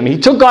forsaken him. He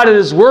took God at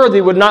His word that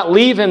He would not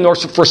leave him nor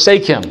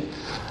forsake him.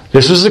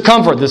 This was the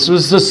comfort. This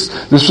was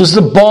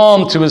the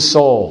balm to his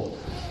soul.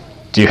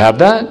 Do you have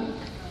that?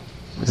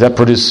 Does that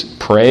produce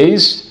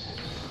praise?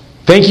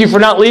 Thank you for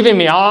not leaving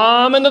me.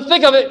 I'm in the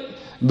thick of it.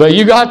 But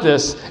you got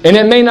this. And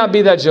it may not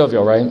be that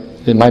jovial, right?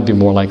 It might be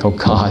more like, oh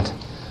God,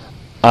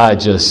 I'm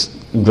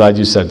glad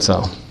you said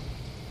so.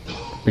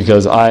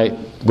 Because I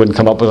wouldn't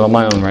come up with it on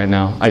my own right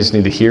now. I just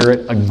need to hear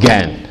it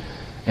again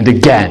and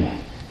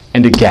again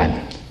and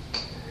again.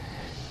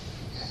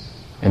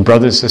 And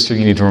brother and sister,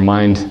 you need to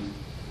remind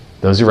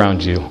those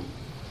around you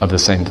of the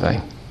same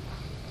thing.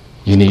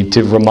 You need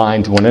to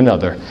remind one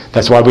another.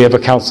 That's why we have a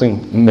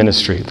counseling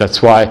ministry.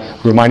 That's why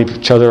we remind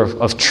each other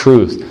of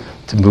truth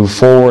to move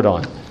forward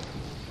on.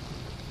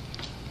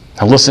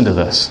 Now listen to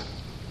this.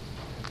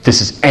 This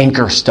is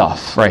anchor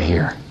stuff right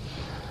here.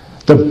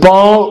 The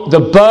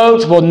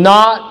boat will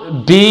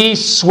not be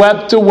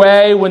swept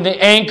away when the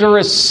anchor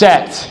is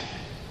set.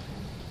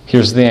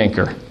 Here's the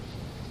anchor.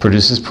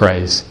 Produces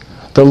praise.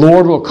 The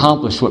Lord will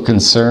accomplish what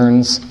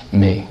concerns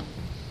me.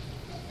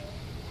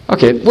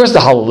 Okay, where's the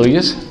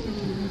hallelujahs?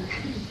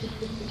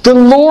 The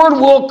Lord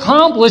will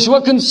accomplish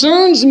what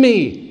concerns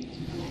me.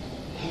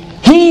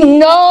 He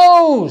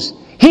knows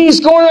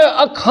He's going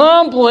to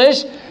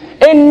accomplish,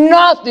 and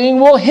nothing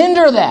will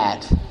hinder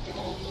that.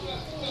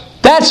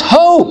 That's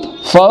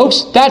hope,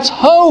 folks. That's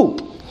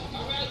hope.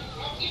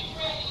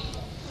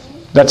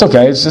 That's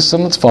okay. It's just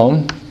someone's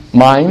phone.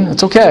 Mine.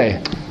 It's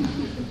okay.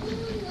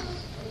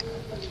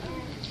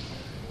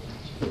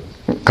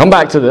 Come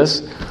back to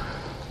this.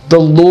 The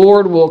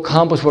Lord will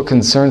accomplish what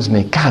concerns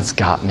me. God's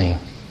got me.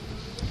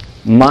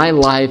 My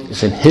life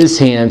is in His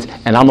hands,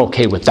 and I'm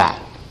okay with that.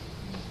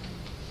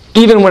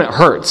 Even when it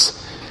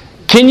hurts.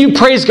 Can you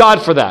praise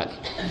God for that?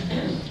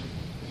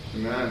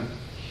 Amen.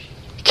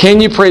 Can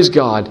you praise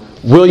God?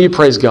 Will you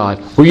praise God?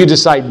 Will you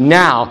decide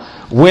now,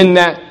 when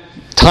that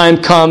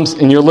time comes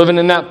and you're living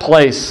in that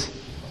place,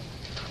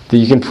 that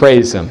you can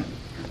praise Him?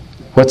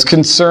 What's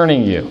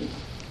concerning you?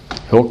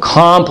 He'll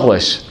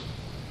accomplish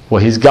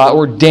what He's got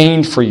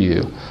ordained for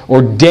you.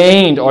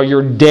 Ordained are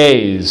your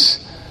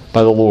days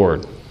by the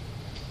Lord.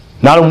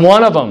 Not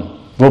one of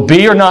them will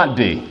be or not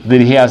be that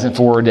He hasn't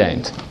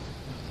foreordained.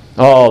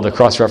 Oh, the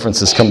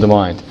cross-references come to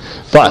mind.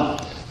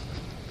 But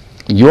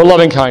your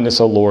loving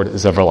kindness, O Lord,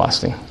 is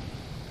everlasting.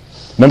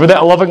 Remember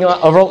that loving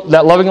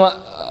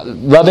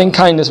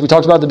kindness we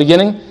talked about at the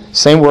beginning?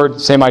 Same word,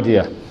 same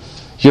idea.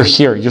 You're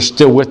here. You're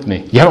still with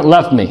me. You haven't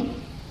left me.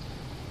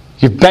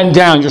 You've bent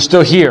down. You're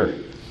still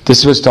here. This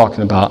is what it's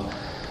talking about.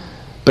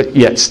 But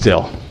yet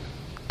still,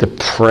 the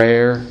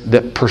prayer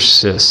that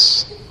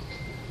persists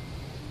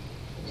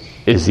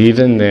is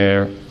even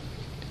there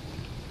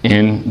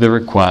in the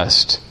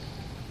request.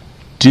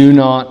 Do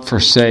not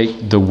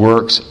forsake the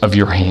works of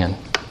your hand.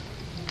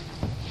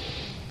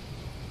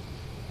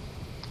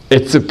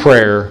 It's a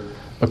prayer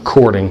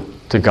according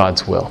to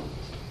God's will.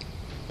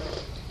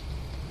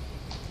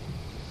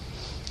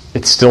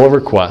 It's still a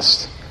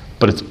request,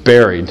 but it's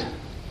buried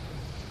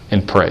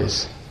in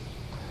praise.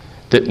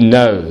 That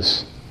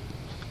knows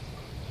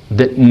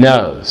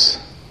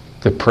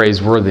the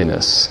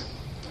praiseworthiness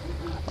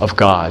of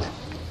God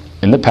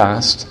in the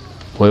past,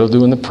 what He'll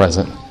do in the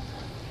present.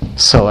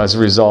 So as a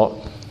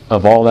result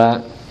of all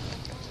that,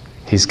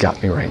 He's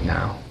got me right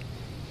now.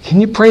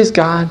 Can you praise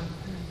God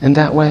in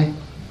that way?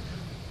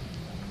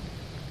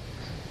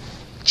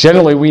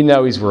 Generally, we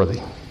know He's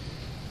worthy.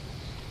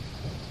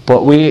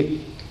 But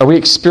are we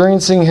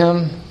experiencing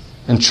Him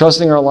and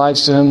trusting our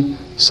lives to Him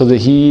so that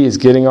He is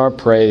getting our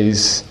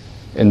praise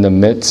in the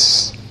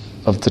midst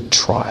of the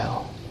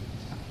trial?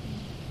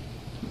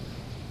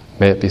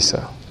 May it be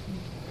so.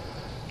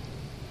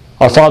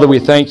 Our Father, we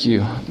thank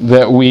You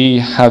that we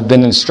have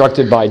been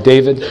instructed by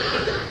David.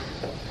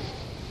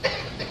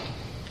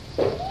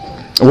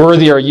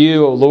 Worthy are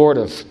You, O Lord,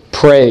 of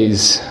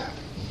praise.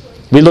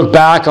 We look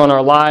back on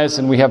our lives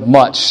and we have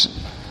much.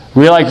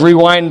 We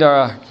rewind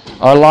our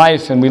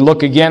life and we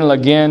look again and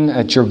again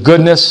at Your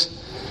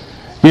goodness.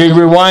 We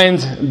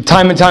rewind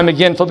time and time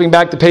again, flipping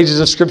back the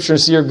pages of Scripture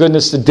and see Your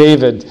goodness to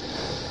David.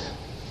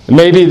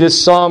 Maybe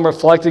this psalm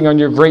reflecting on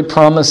Your great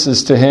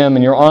promises to him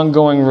and Your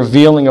ongoing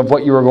revealing of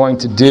what You are going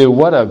to do.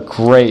 What a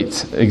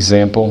great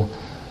example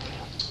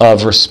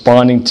of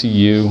responding to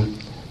You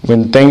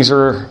when things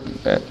are,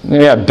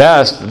 at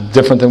best,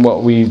 different than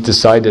what we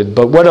decided.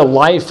 But what a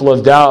life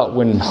lived out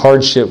when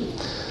He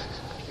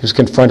was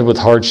confronted with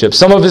hardship.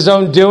 Some of His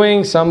own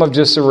doing, some of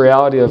just the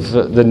reality of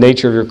the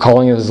nature of Your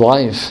calling in His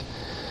life.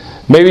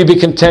 Maybe be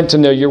content to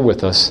know You're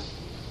with us.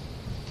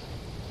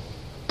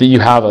 That You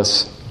have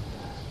us.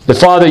 That,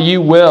 Father,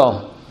 You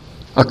will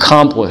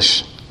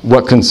accomplish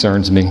what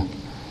concerns me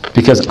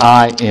because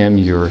I am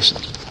Yours.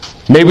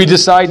 May we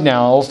decide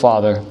now, oh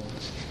Father,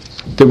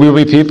 that we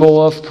will be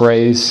people of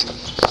praise,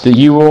 that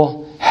You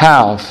will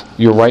have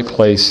Your right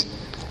place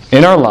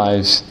in our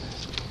lives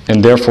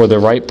and therefore the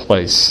right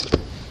place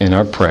in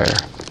our prayer,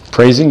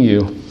 praising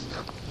You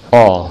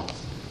all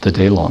the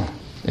day long.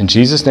 In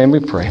Jesus' name we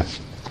pray.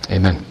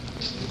 Amen.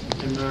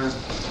 Amen.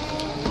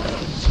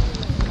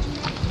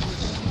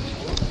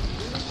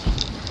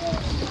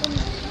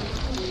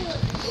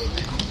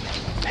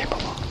 They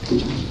belong.